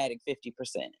 automatic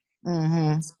 50%.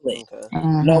 Mm-hmm. Split. Okay.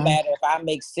 No matter if I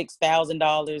make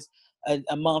 $6,000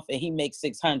 a month and he makes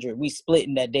 $600, we split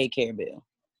in that daycare bill.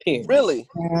 Period. Really?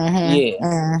 Yeah.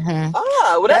 Mm-hmm.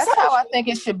 Well, that's That's how I think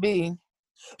it should be.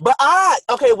 But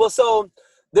okay, well, so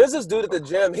there's this dude at the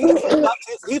gym.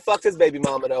 He fucked his baby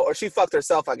mama, though, or she fucked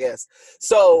herself, I guess.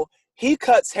 So he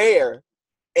cuts hair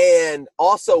and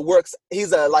also works.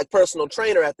 He's a like personal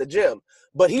trainer at the gym,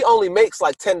 but he only makes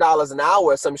like $10 an hour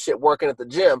or some shit working at the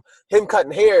gym. Him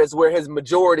cutting hair is where his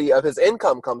majority of his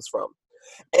income comes from.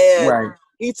 And Right.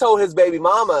 he told his baby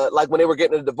mama, like when they were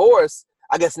getting a divorce,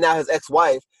 I guess now his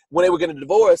ex-wife, when they were getting a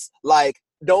divorce, like,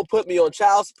 don't put me on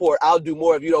child support. I'll do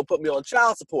more if you don't put me on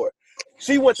child support.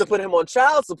 She went to put him on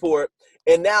child support,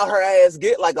 and now her ass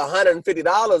get like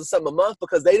 $150 or something a month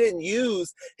because they didn't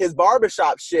use his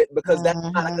barbershop shit because that's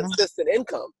not a consistent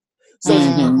income. So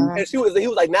he was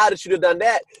like, now that you've done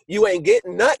that, you ain't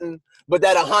getting nothing but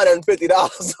that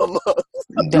 $150 a month.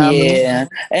 Yeah,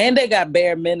 and they got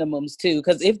bare minimums too.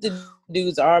 Because if the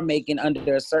dudes are making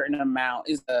under a certain amount,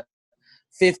 it's a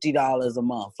 $50 a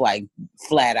month, like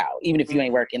flat out. Even if you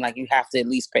ain't working, like you have to at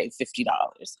least pay $50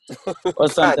 or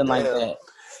something like that.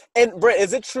 And Brent,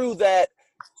 is it true that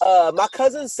my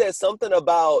cousin said something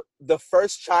about the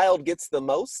first child gets the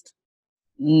most?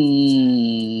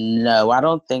 No, I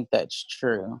don't think that's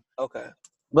true. Okay.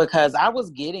 Because I was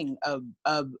getting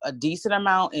a decent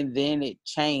amount, and then it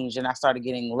changed, and I started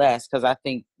getting less because I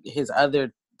think his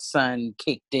other son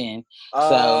kicked in.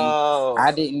 So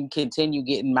I didn't continue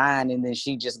getting mine, and then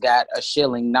she just got a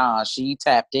shilling. Nah, she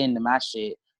tapped into my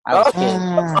shit. I was kidding.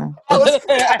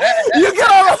 You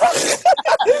got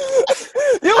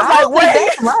You was like, wait.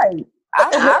 That's right. I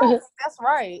don't think that's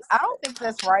right. I don't think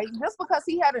that's right. Just because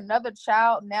he had another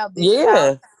child, now this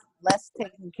child is less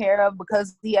taken care of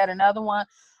because he had another one.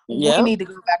 We need to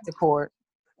go back to court.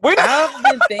 I've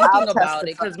been thinking about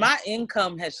it because my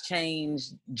income has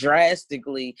changed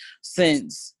drastically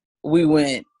since we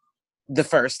went the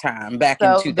first time back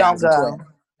in 2012.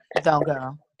 Don't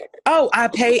go. Oh,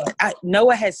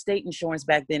 Noah had state insurance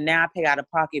back then. Now I pay out of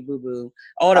pocket, boo-boo,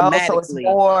 automatically.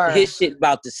 His shit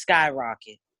about to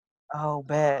skyrocket. Oh,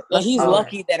 bad. But he's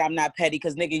lucky that I'm not petty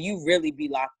because, nigga, you really be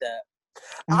locked up.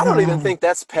 I don't even think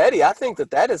that's petty. I think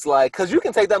that is like, because you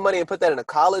can take that money and put that in a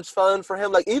college fund for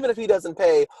him. Like, even if he doesn't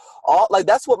pay all, like,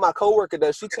 that's what my coworker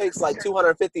does. She takes like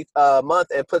 $250 a month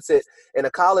and puts it in a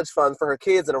college fund for her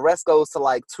kids, and the rest goes to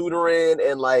like tutoring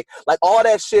and like all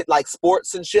that shit, like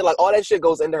sports and shit. Like, all that shit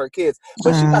goes into her kids.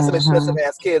 But she got some expensive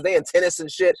ass kids. They in tennis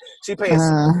and shit. She paying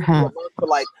 $600 a month for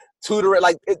like tutoring.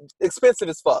 Like, expensive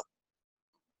as fuck.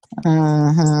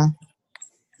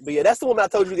 But yeah, that's the woman I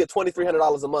told you get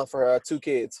 $2,300 a month for her 2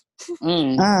 kids.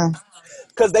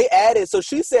 Because they added, so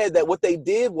she said that what they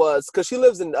did was, because she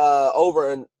lives in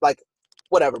over in like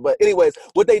whatever. But anyways,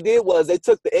 what they did was they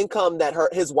took the income that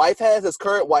his wife has, his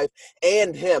current wife,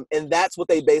 and him, and that's what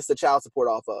they based the child support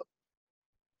off of.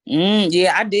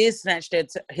 Yeah, I did snatch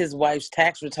his wife's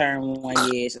tax return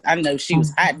one year. I know she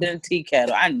was hot than a tea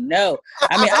kettle. I know.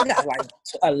 I mean, I got like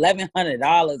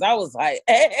 $1,100. I was like,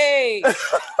 hey, fuck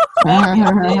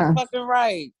it, did fucking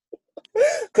right.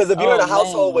 Because if you're in a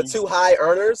household man. with two high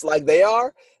earners like they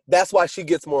are, that's why she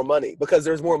gets more money, because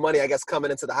there's more money, I guess, coming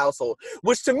into the household.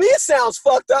 Which to me sounds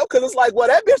fucked up, because it's like, well,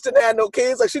 that bitch didn't have no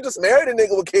kids. Like, she just married a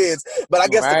nigga with kids. But I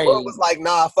guess the court was like,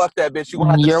 nah, fuck that bitch. You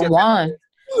gonna have to You're ship one.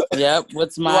 Yep,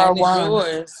 what's mine is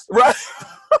yours. Right.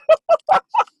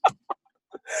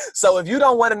 So if you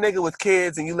don't want a nigga with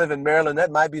kids and you live in Maryland,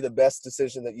 that might be the best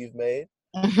decision that you've made.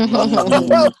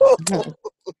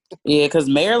 Yeah, because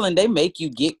Maryland, they make you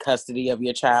get custody of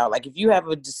your child. Like, if you have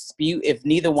a dispute, if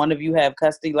neither one of you have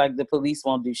custody, like, the police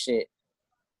won't do shit.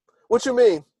 What you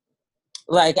mean?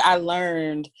 Like, I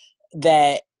learned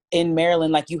that in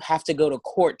Maryland, like, you have to go to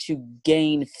court to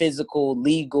gain physical,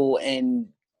 legal, and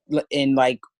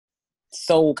like,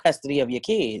 sole custody of your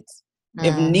kids.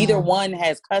 If neither one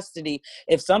has custody,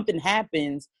 if something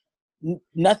happens,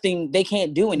 nothing, they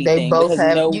can't do anything. They both because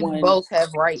have, no you one, both have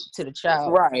right to the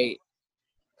child. right.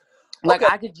 Like,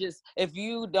 Okay. I could just, if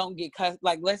you don't get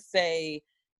like, let's say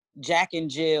Jack and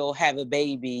Jill have a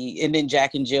baby and then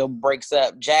Jack and Jill breaks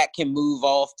up. Jack can move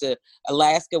off to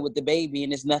Alaska with the baby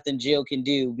and there's nothing Jill can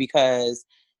do because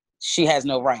she has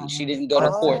no right. She didn't go to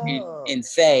court and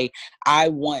say, I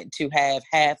want to have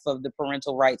half of the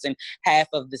parental rights and half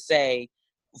of the say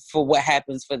for what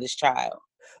happens for this child.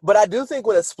 But I do think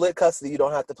with a split custody, you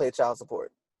don't have to pay child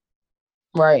support.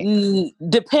 Right.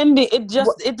 Depending, it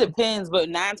depends, but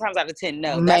 9 times out of 10,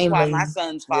 no. That's why my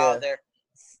son's father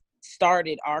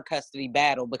started our custody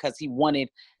battle, because he wanted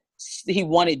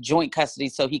joint custody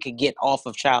so he could get off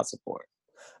of child support.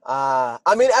 I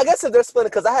mean, I guess if they're splitting,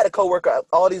 because I had a coworker,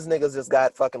 all these niggas just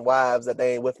got fucking wives that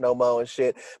they ain't with no more and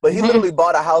shit. But he literally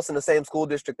bought a house in the same school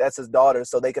district as his daughter,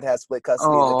 so they could have split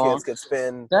custody and the kids could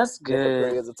spend different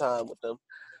periods of time with them.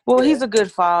 Well, he's a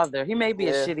good father. He may be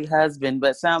a shitty husband,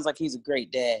 but sounds like he's a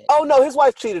great dad. Oh no, his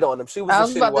wife cheated on him. She was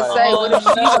a shitty wife. Say, what is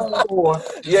she for?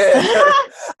 Yeah.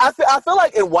 I feel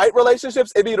like in white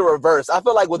relationships, it'd be the reverse. I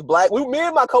feel like with black, me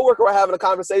and my coworker were having a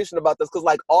conversation about this, because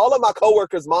like all of my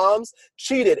coworkers' moms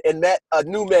cheated and met a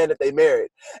new man that they married.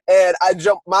 And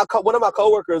one of my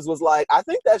coworkers was like, I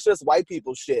think that's just white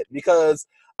people shit, because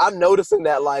I'm noticing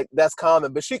that like that's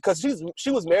common. But she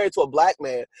was married to a black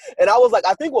man. And I was like,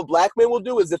 I think what black men will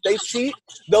do is if they cheat,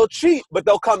 they'll cheat, but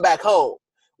they'll come back home.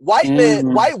 White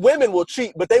women will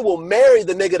cheat, but they will marry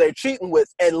the nigga they're cheating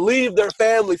with and leave their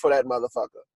family for that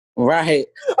motherfucker. Right.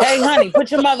 Hey, honey,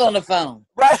 put your mother on the phone.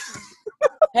 Right.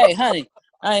 Hey, honey,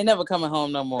 I ain't never coming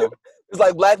home no more. It's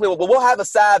like black men, but we'll have a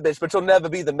side bitch, but you'll never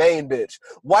be the main bitch.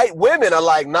 White women are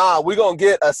like, nah, we're going to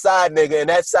get a side nigga, and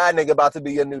that side nigga about to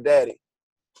be your new daddy.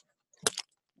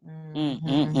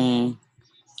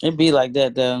 It'd be like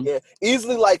that, though. Yeah,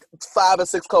 easily like 5 or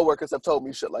 6 coworkers have told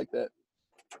me shit like that.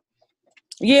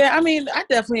 Yeah, I mean, I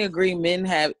definitely agree. Men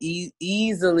have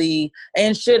easily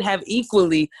and should have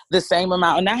equally the same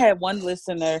amount. And I had one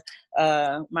listener,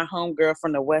 my homegirl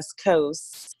from the West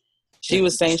Coast. She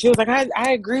was saying, she was like,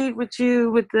 I agreed with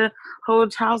you with the whole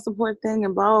child support thing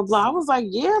and blah, blah, blah. I was like,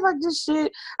 yeah, like this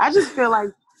shit. I just feel like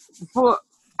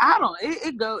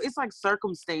it's like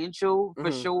circumstantial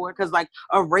for sure. Cause like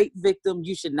a rape victim,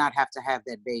 you should not have to have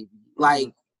that baby.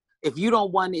 Like, if you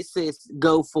don't want it, sis,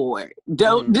 go for it.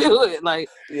 Don't do it. Like,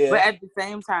 but at the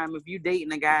same time, if you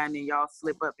dating a guy and then y'all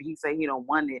slip up and he say he don't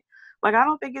want it, like, I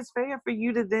don't think it's fair for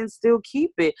you to then still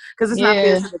keep it, because it's not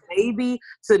fair to the baby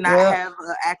to not have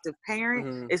an active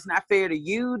parent. It's not fair to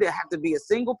you to have to be a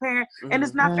single parent, and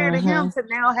it's not fair to him to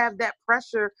now have that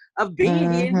pressure of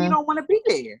being here and he don't want to be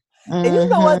there. And you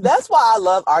know what? That's why I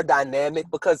love our dynamic,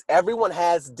 because everyone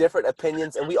has different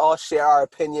opinions and we all share our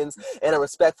opinions in a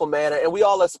respectful manner. And we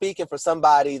all are speaking for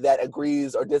somebody that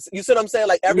agrees or you see what I'm saying?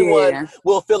 Like everyone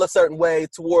will feel a certain way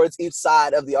towards each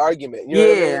side of the argument. You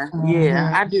know what I mean?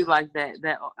 Yeah. I do like that.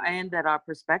 And that our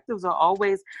perspectives are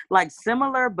always like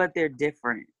similar, but they're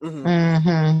different.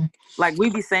 Like we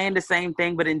be saying the same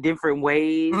thing, but in different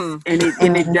ways. And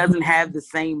it doesn't have the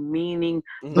same meaning,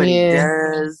 but it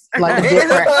does. Like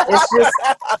different. It's just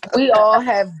we all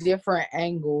have different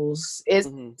angles.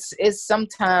 It's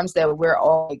sometimes that we're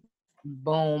all like,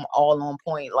 boom, all on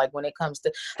point. Like when it comes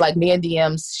to like me and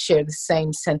DM share the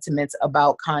same sentiments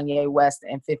about Kanye West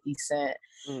and 50 Cent,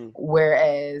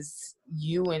 whereas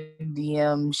you and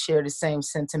DM share the same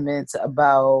sentiments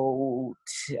about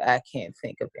I can't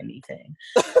think of anything.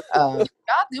 Y'all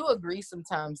do agree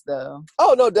sometimes though.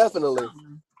 Oh no, definitely.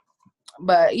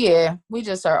 But yeah, we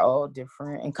just are all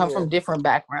different and come from different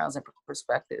backgrounds and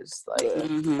perspectives,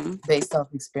 like based off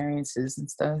experiences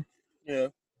and stuff. Yeah.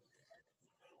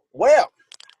 Well,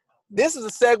 this is a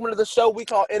segment of the show we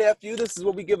call NFU. This is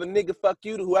where we give a nigga fuck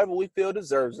you to whoever we feel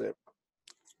deserves it.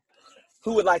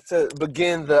 Who would like to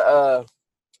begin the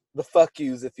fuck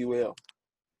yous, if you will?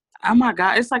 Oh my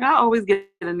God. It's like I always get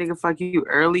a nigga fuck you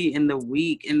early in the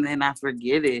week and then I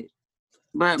forget it.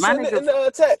 But my Send nigga, it in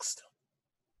the text.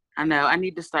 I know, I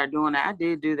need to start doing that. I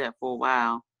did do that for a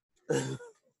while.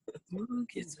 Who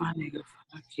gets my nigga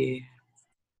fuck you?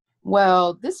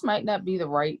 Well, this might not be the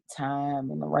right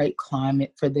time and the right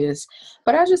climate for this,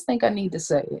 but I just think I need to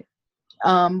say it.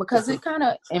 Because it kind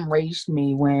of enraged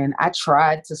me when I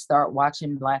tried to start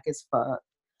watching Black as Fuck.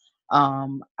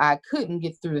 I couldn't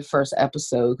get through the first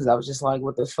episode because I was just like,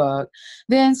 what the fuck?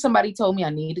 Then somebody told me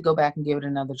I need to go back and give it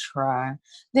another try.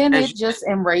 Then it just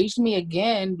enraged me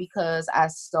again because I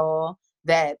saw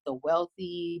that the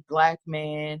wealthy Black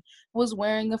man was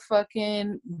wearing a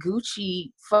fucking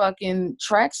Gucci fucking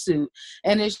tracksuit.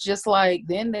 And it's just like,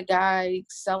 then the guy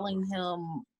selling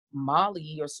him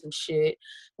Molly or some shit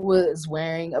was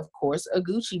wearing, of course, a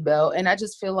Gucci belt. And I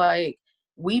just feel like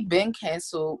we've been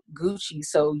canceled Gucci,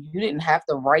 so you didn't have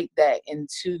to write that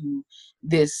into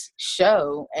this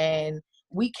show. And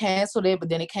we canceled it, but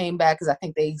then it came back because I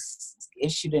think they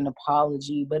issued an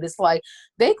apology. But it's like,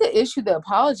 they could issue the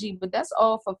apology, but that's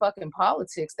all for fucking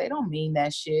politics. They don't mean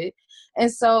that shit.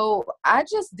 And so I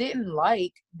just didn't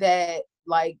like that,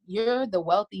 like, you're the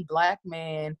wealthy Black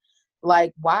man.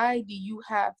 Like, why do you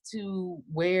have to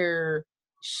wear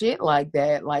shit like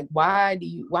that? Like, why?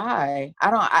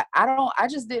 I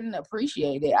just didn't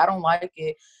appreciate it. I don't like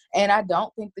it. And I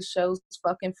don't think the show's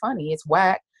fucking funny. It's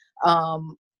whack.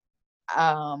 What's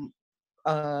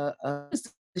the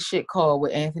shit called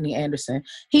with Anthony Anderson?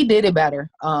 He did it better.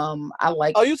 I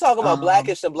like. Oh, you talking about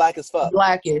Blackish and Black as Fuck?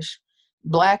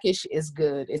 Blackish is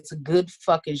good. It's a good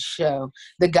fucking show.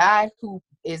 The guy who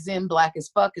is in Black as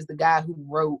Fuck is the guy who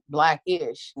wrote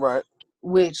Blackish. Right.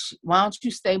 Which, why don't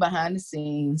you stay behind the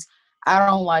scenes? I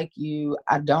don't like you.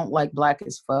 I don't like Black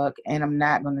as Fuck, and I'm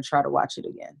not going to try to watch it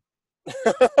again.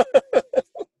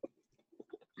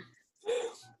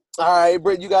 All right,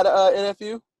 Britt, you got an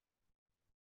NFU?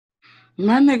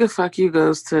 My nigga fuck you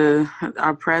goes to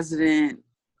our president.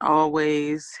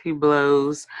 Always, he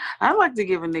blows. I'd like to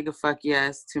give a nigga fuck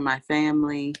yes to my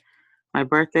family. My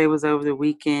birthday was over the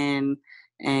weekend,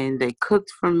 and they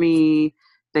cooked for me.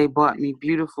 They bought me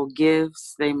beautiful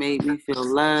gifts. They made me feel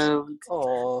loved.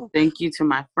 Aww. Thank you to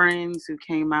my friends who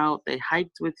came out. They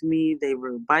hiked with me. They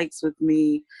rode bikes with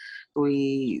me.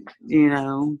 We,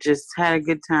 just had a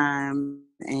good time.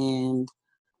 And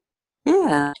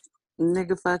yeah,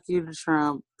 nigga, fuck you to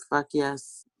Trump. Fuck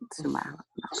yes to my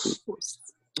people.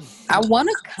 I want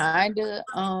to kind of,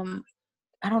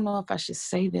 I don't know if I should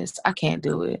say this. I can't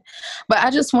do it. But I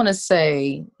just want to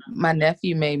say my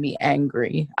nephew made me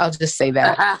angry. I'll just say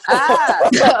that.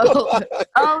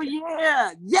 Oh,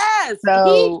 yeah. Yes.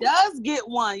 So, he does get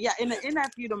one. Yeah, in the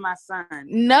NFU to my son.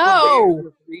 No. For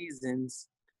various reasons.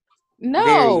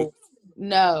 No.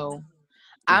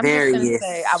 I'm just going to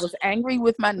say I was angry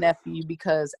with my nephew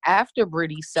because after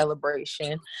Britty's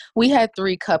celebration, we had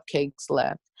 3 cupcakes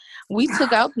left. We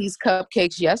took out these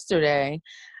cupcakes yesterday.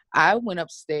 I went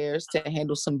upstairs to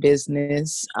handle some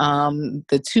business.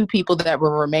 The 2 people that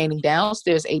were remaining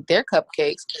downstairs ate their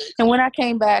cupcakes. And when I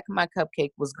came back, my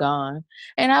cupcake was gone.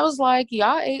 And I was like,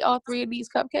 y'all ate all 3 of these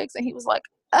cupcakes? And he was like,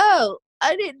 oh,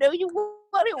 I didn't know you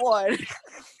wanted one.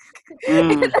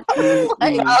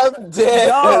 I'm dead.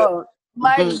 Dog,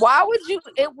 like, why would you?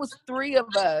 It was 3 of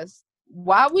us.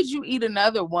 Why would you eat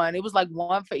another one? It was like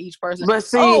 1 for each person. But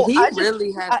see, he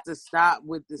really has to stop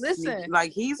with the listen.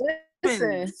 Like, he's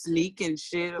been sneaking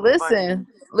shit. Listen.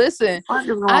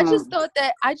 I just thought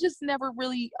that I just never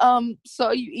really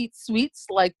saw you eat sweets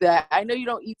like that. I know you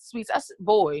don't eat sweets. I said,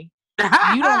 boy,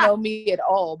 you don't know me at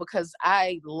all because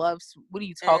I love. What are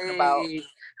you talking about?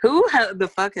 Who the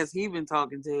fuck has he been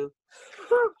talking to?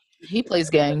 He plays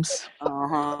games.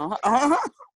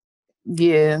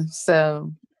 Yeah.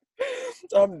 So.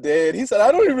 I'm dead. He said,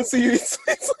 I don't even see you eat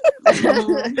sweets.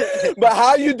 But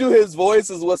how you do his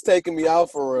voice is what's taking me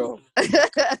out for real.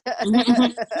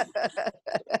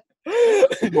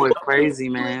 Boy, crazy,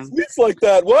 man. Sweets like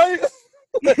that, what?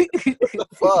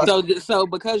 So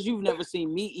because you've never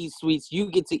seen me eat sweets,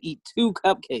 you get to eat 2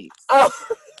 cupcakes.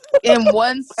 In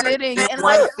one sitting, in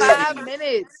like 5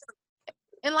 minutes.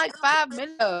 In like 5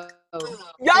 minutes.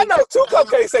 Y'all know 2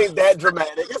 cupcakes ain't that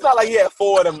dramatic. It's not like he had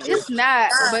 4 of them. It's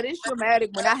not, but it's dramatic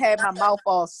when I had my mouth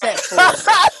all set for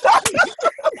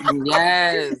it.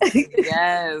 Yes.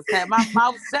 Yes. Had my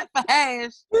mouth set for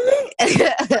hash.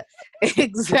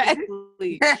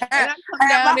 Exactly. And I come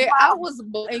down there, I was,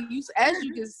 and you, as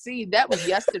you can see, that was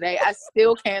yesterday. I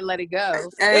still can't let it go.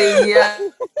 Hey, yeah.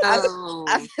 I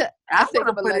I'm think gonna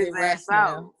I'm gonna put let his it ass rest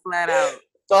out, now. flat out.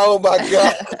 Oh my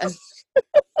God.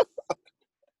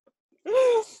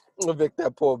 Evict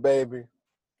that poor baby.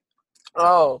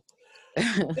 Oh.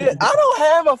 Yeah, I don't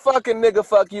have a fucking nigga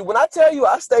fuck you. When I tell you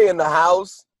I stay in the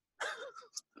house,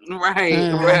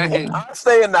 Right, right. I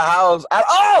stay in the house.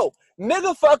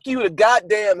 Nigga fuck you to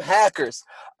goddamn hackers.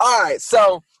 All right,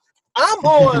 so I'm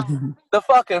on the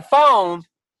fucking phone,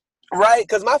 right?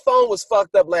 Because my phone was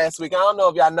fucked up last week. I don't know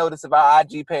if y'all noticed if our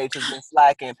IG page has been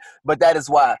slacking, but that is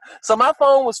why. So my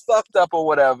phone was fucked up or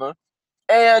whatever,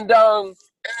 and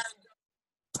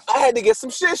I had to get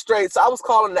some shit straight, so I was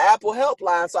calling the Apple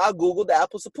helpline, so I Googled the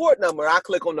Apple support number. I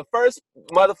click on the first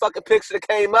motherfucking picture that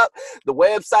came up. The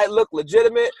website looked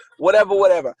legitimate,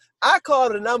 whatever. I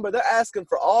called the number. They're asking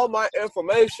for all my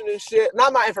information and shit.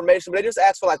 Not my information, but they just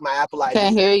asked for, like, my Apple ID.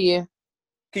 Can't hear you.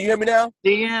 Can you hear me now?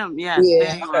 DM, yes, Yeah.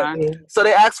 there you are. Yeah. So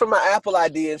they asked for my Apple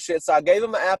ID and shit, so I gave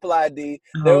them my Apple ID.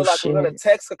 They were like, we're going to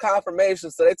text a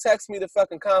confirmation. So they text me the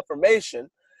fucking confirmation.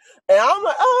 And I'm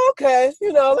like, oh, okay,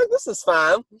 like, this is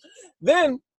fine.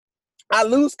 Then I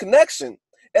lose connection.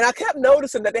 And I kept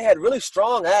noticing that they had really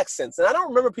strong accents. And I don't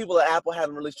remember people at Apple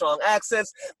having really strong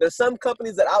accents. There's some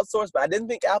companies that outsource, but I didn't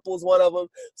think Apple was one of them.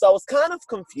 So I was kind of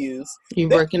confused. You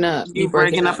breaking up. You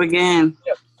breaking up again.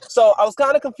 Yep. So I was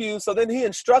kind of confused. So then he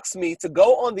instructs me to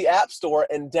go on the App Store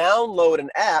and download an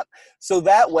app. So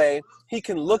that way he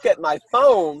can look at my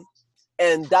phone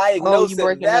and diagnose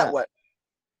it that way.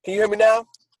 Can you hear me now?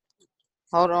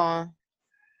 Hold on.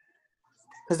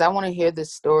 Because I want to hear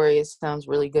this story. It sounds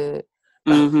really good.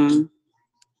 Mm-hmm.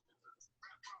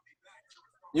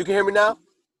 You can hear me now?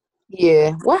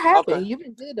 Yeah. What happened? Okay. You've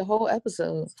been good the whole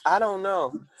episode. I don't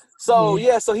know. So,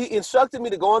 so he instructed me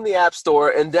to go on the App Store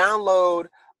and download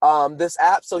this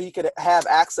app so he could have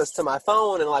access to my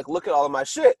phone and, like, look at all of my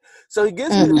shit. So he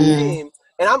gives me the name,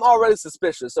 and I'm already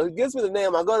suspicious. So he gives me the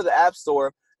name. I go to the App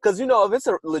Store because, if it's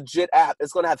a legit app,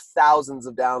 it's going to have thousands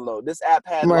of downloads. This app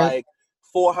had, like,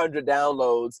 400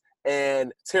 downloads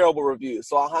and terrible reviews.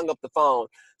 So I hung up the phone.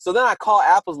 So then I call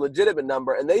Apple's legitimate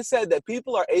number, and they said that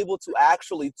people are able to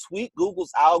actually tweak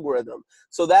Google's algorithm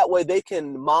so that way they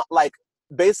can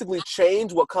basically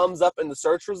change what comes up in the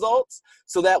search results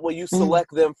so that way you select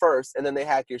them first and then they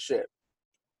hack your shit.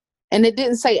 And it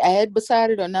didn't say ad beside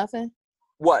it or nothing?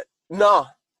 What? No.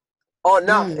 Oh,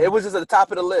 no. It was just at the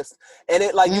top of the list. And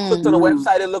it, like, you clicked on the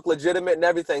website, it looked legitimate and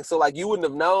everything. So, like, you wouldn't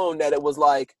have known that it was,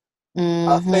 like,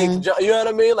 a fake, you know what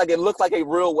I mean? Like, it looked like a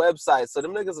real website. So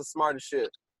them niggas are smart as shit.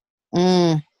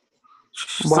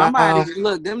 Somebody,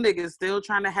 look, them niggas still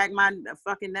trying to hack my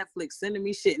fucking Netflix, sending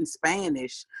me shit in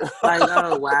Spanish. Like,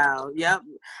 oh, wow. Yep.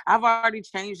 I've already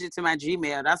changed it to my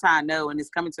Gmail. That's how I know. And it's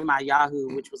coming to my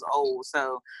Yahoo, which was old.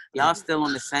 So y'all still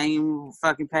on the same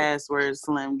fucking password,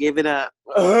 Slim. Give it up.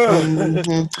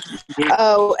 Yeah.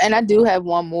 Oh, and I do have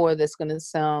one more that's going to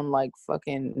sound like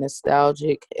fucking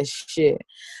nostalgic as shit.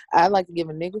 I'd like to give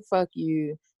a nigga fuck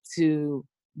you to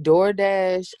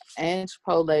DoorDash and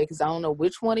Chipotle because I don't know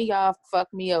which one of y'all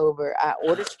fucked me over. I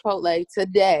ordered Chipotle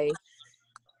today.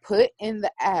 Put in the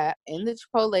app, in the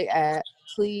Chipotle app,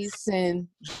 please send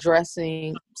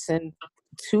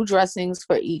 2 dressings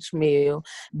for each meal.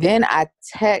 Then I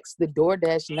text the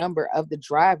DoorDash number of the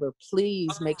driver.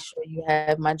 Please make sure you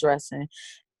have my dressing.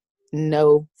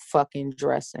 No fucking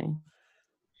dressing.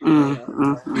 I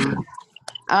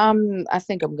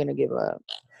think I'm gonna give up.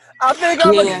 I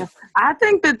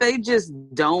think that they just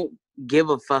don't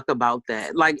give a fuck about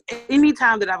that. Like,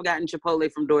 anytime that I've gotten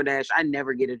Chipotle from DoorDash, I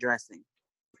never get a dressing.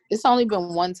 It's only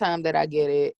been one time that I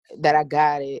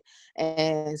got it.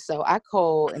 And so I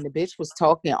called and the bitch was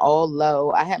talking all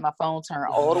low. I had my phone turned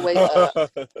all the way up.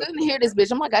 Couldn't hear this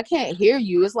bitch. I'm like, I can't hear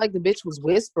you. It's like the bitch was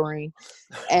whispering.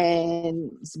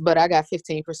 But I got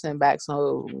 15% back.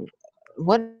 So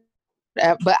what?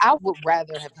 But I would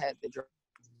rather have had the drink.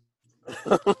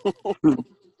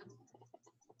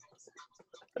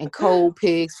 And cold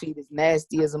pig's feet is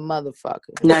nasty as a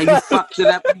motherfucker. Now you fucked it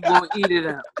up. You gonna eat it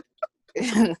up.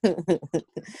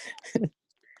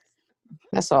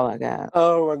 That's all I got.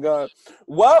 Oh my God.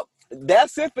 Well,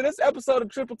 that's it for this episode of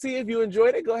Triple T. If you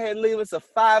enjoyed it, go ahead and leave us a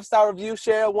 5-star review.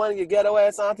 Share one of your ghetto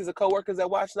ass aunties or coworkers that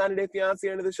watch 90 Day Fiancé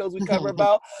or any of the shows we cover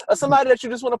about, or somebody that you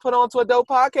just want to put on to a dope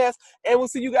podcast. And we'll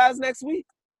see you guys next week.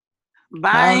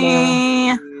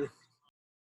 Bye. Bye.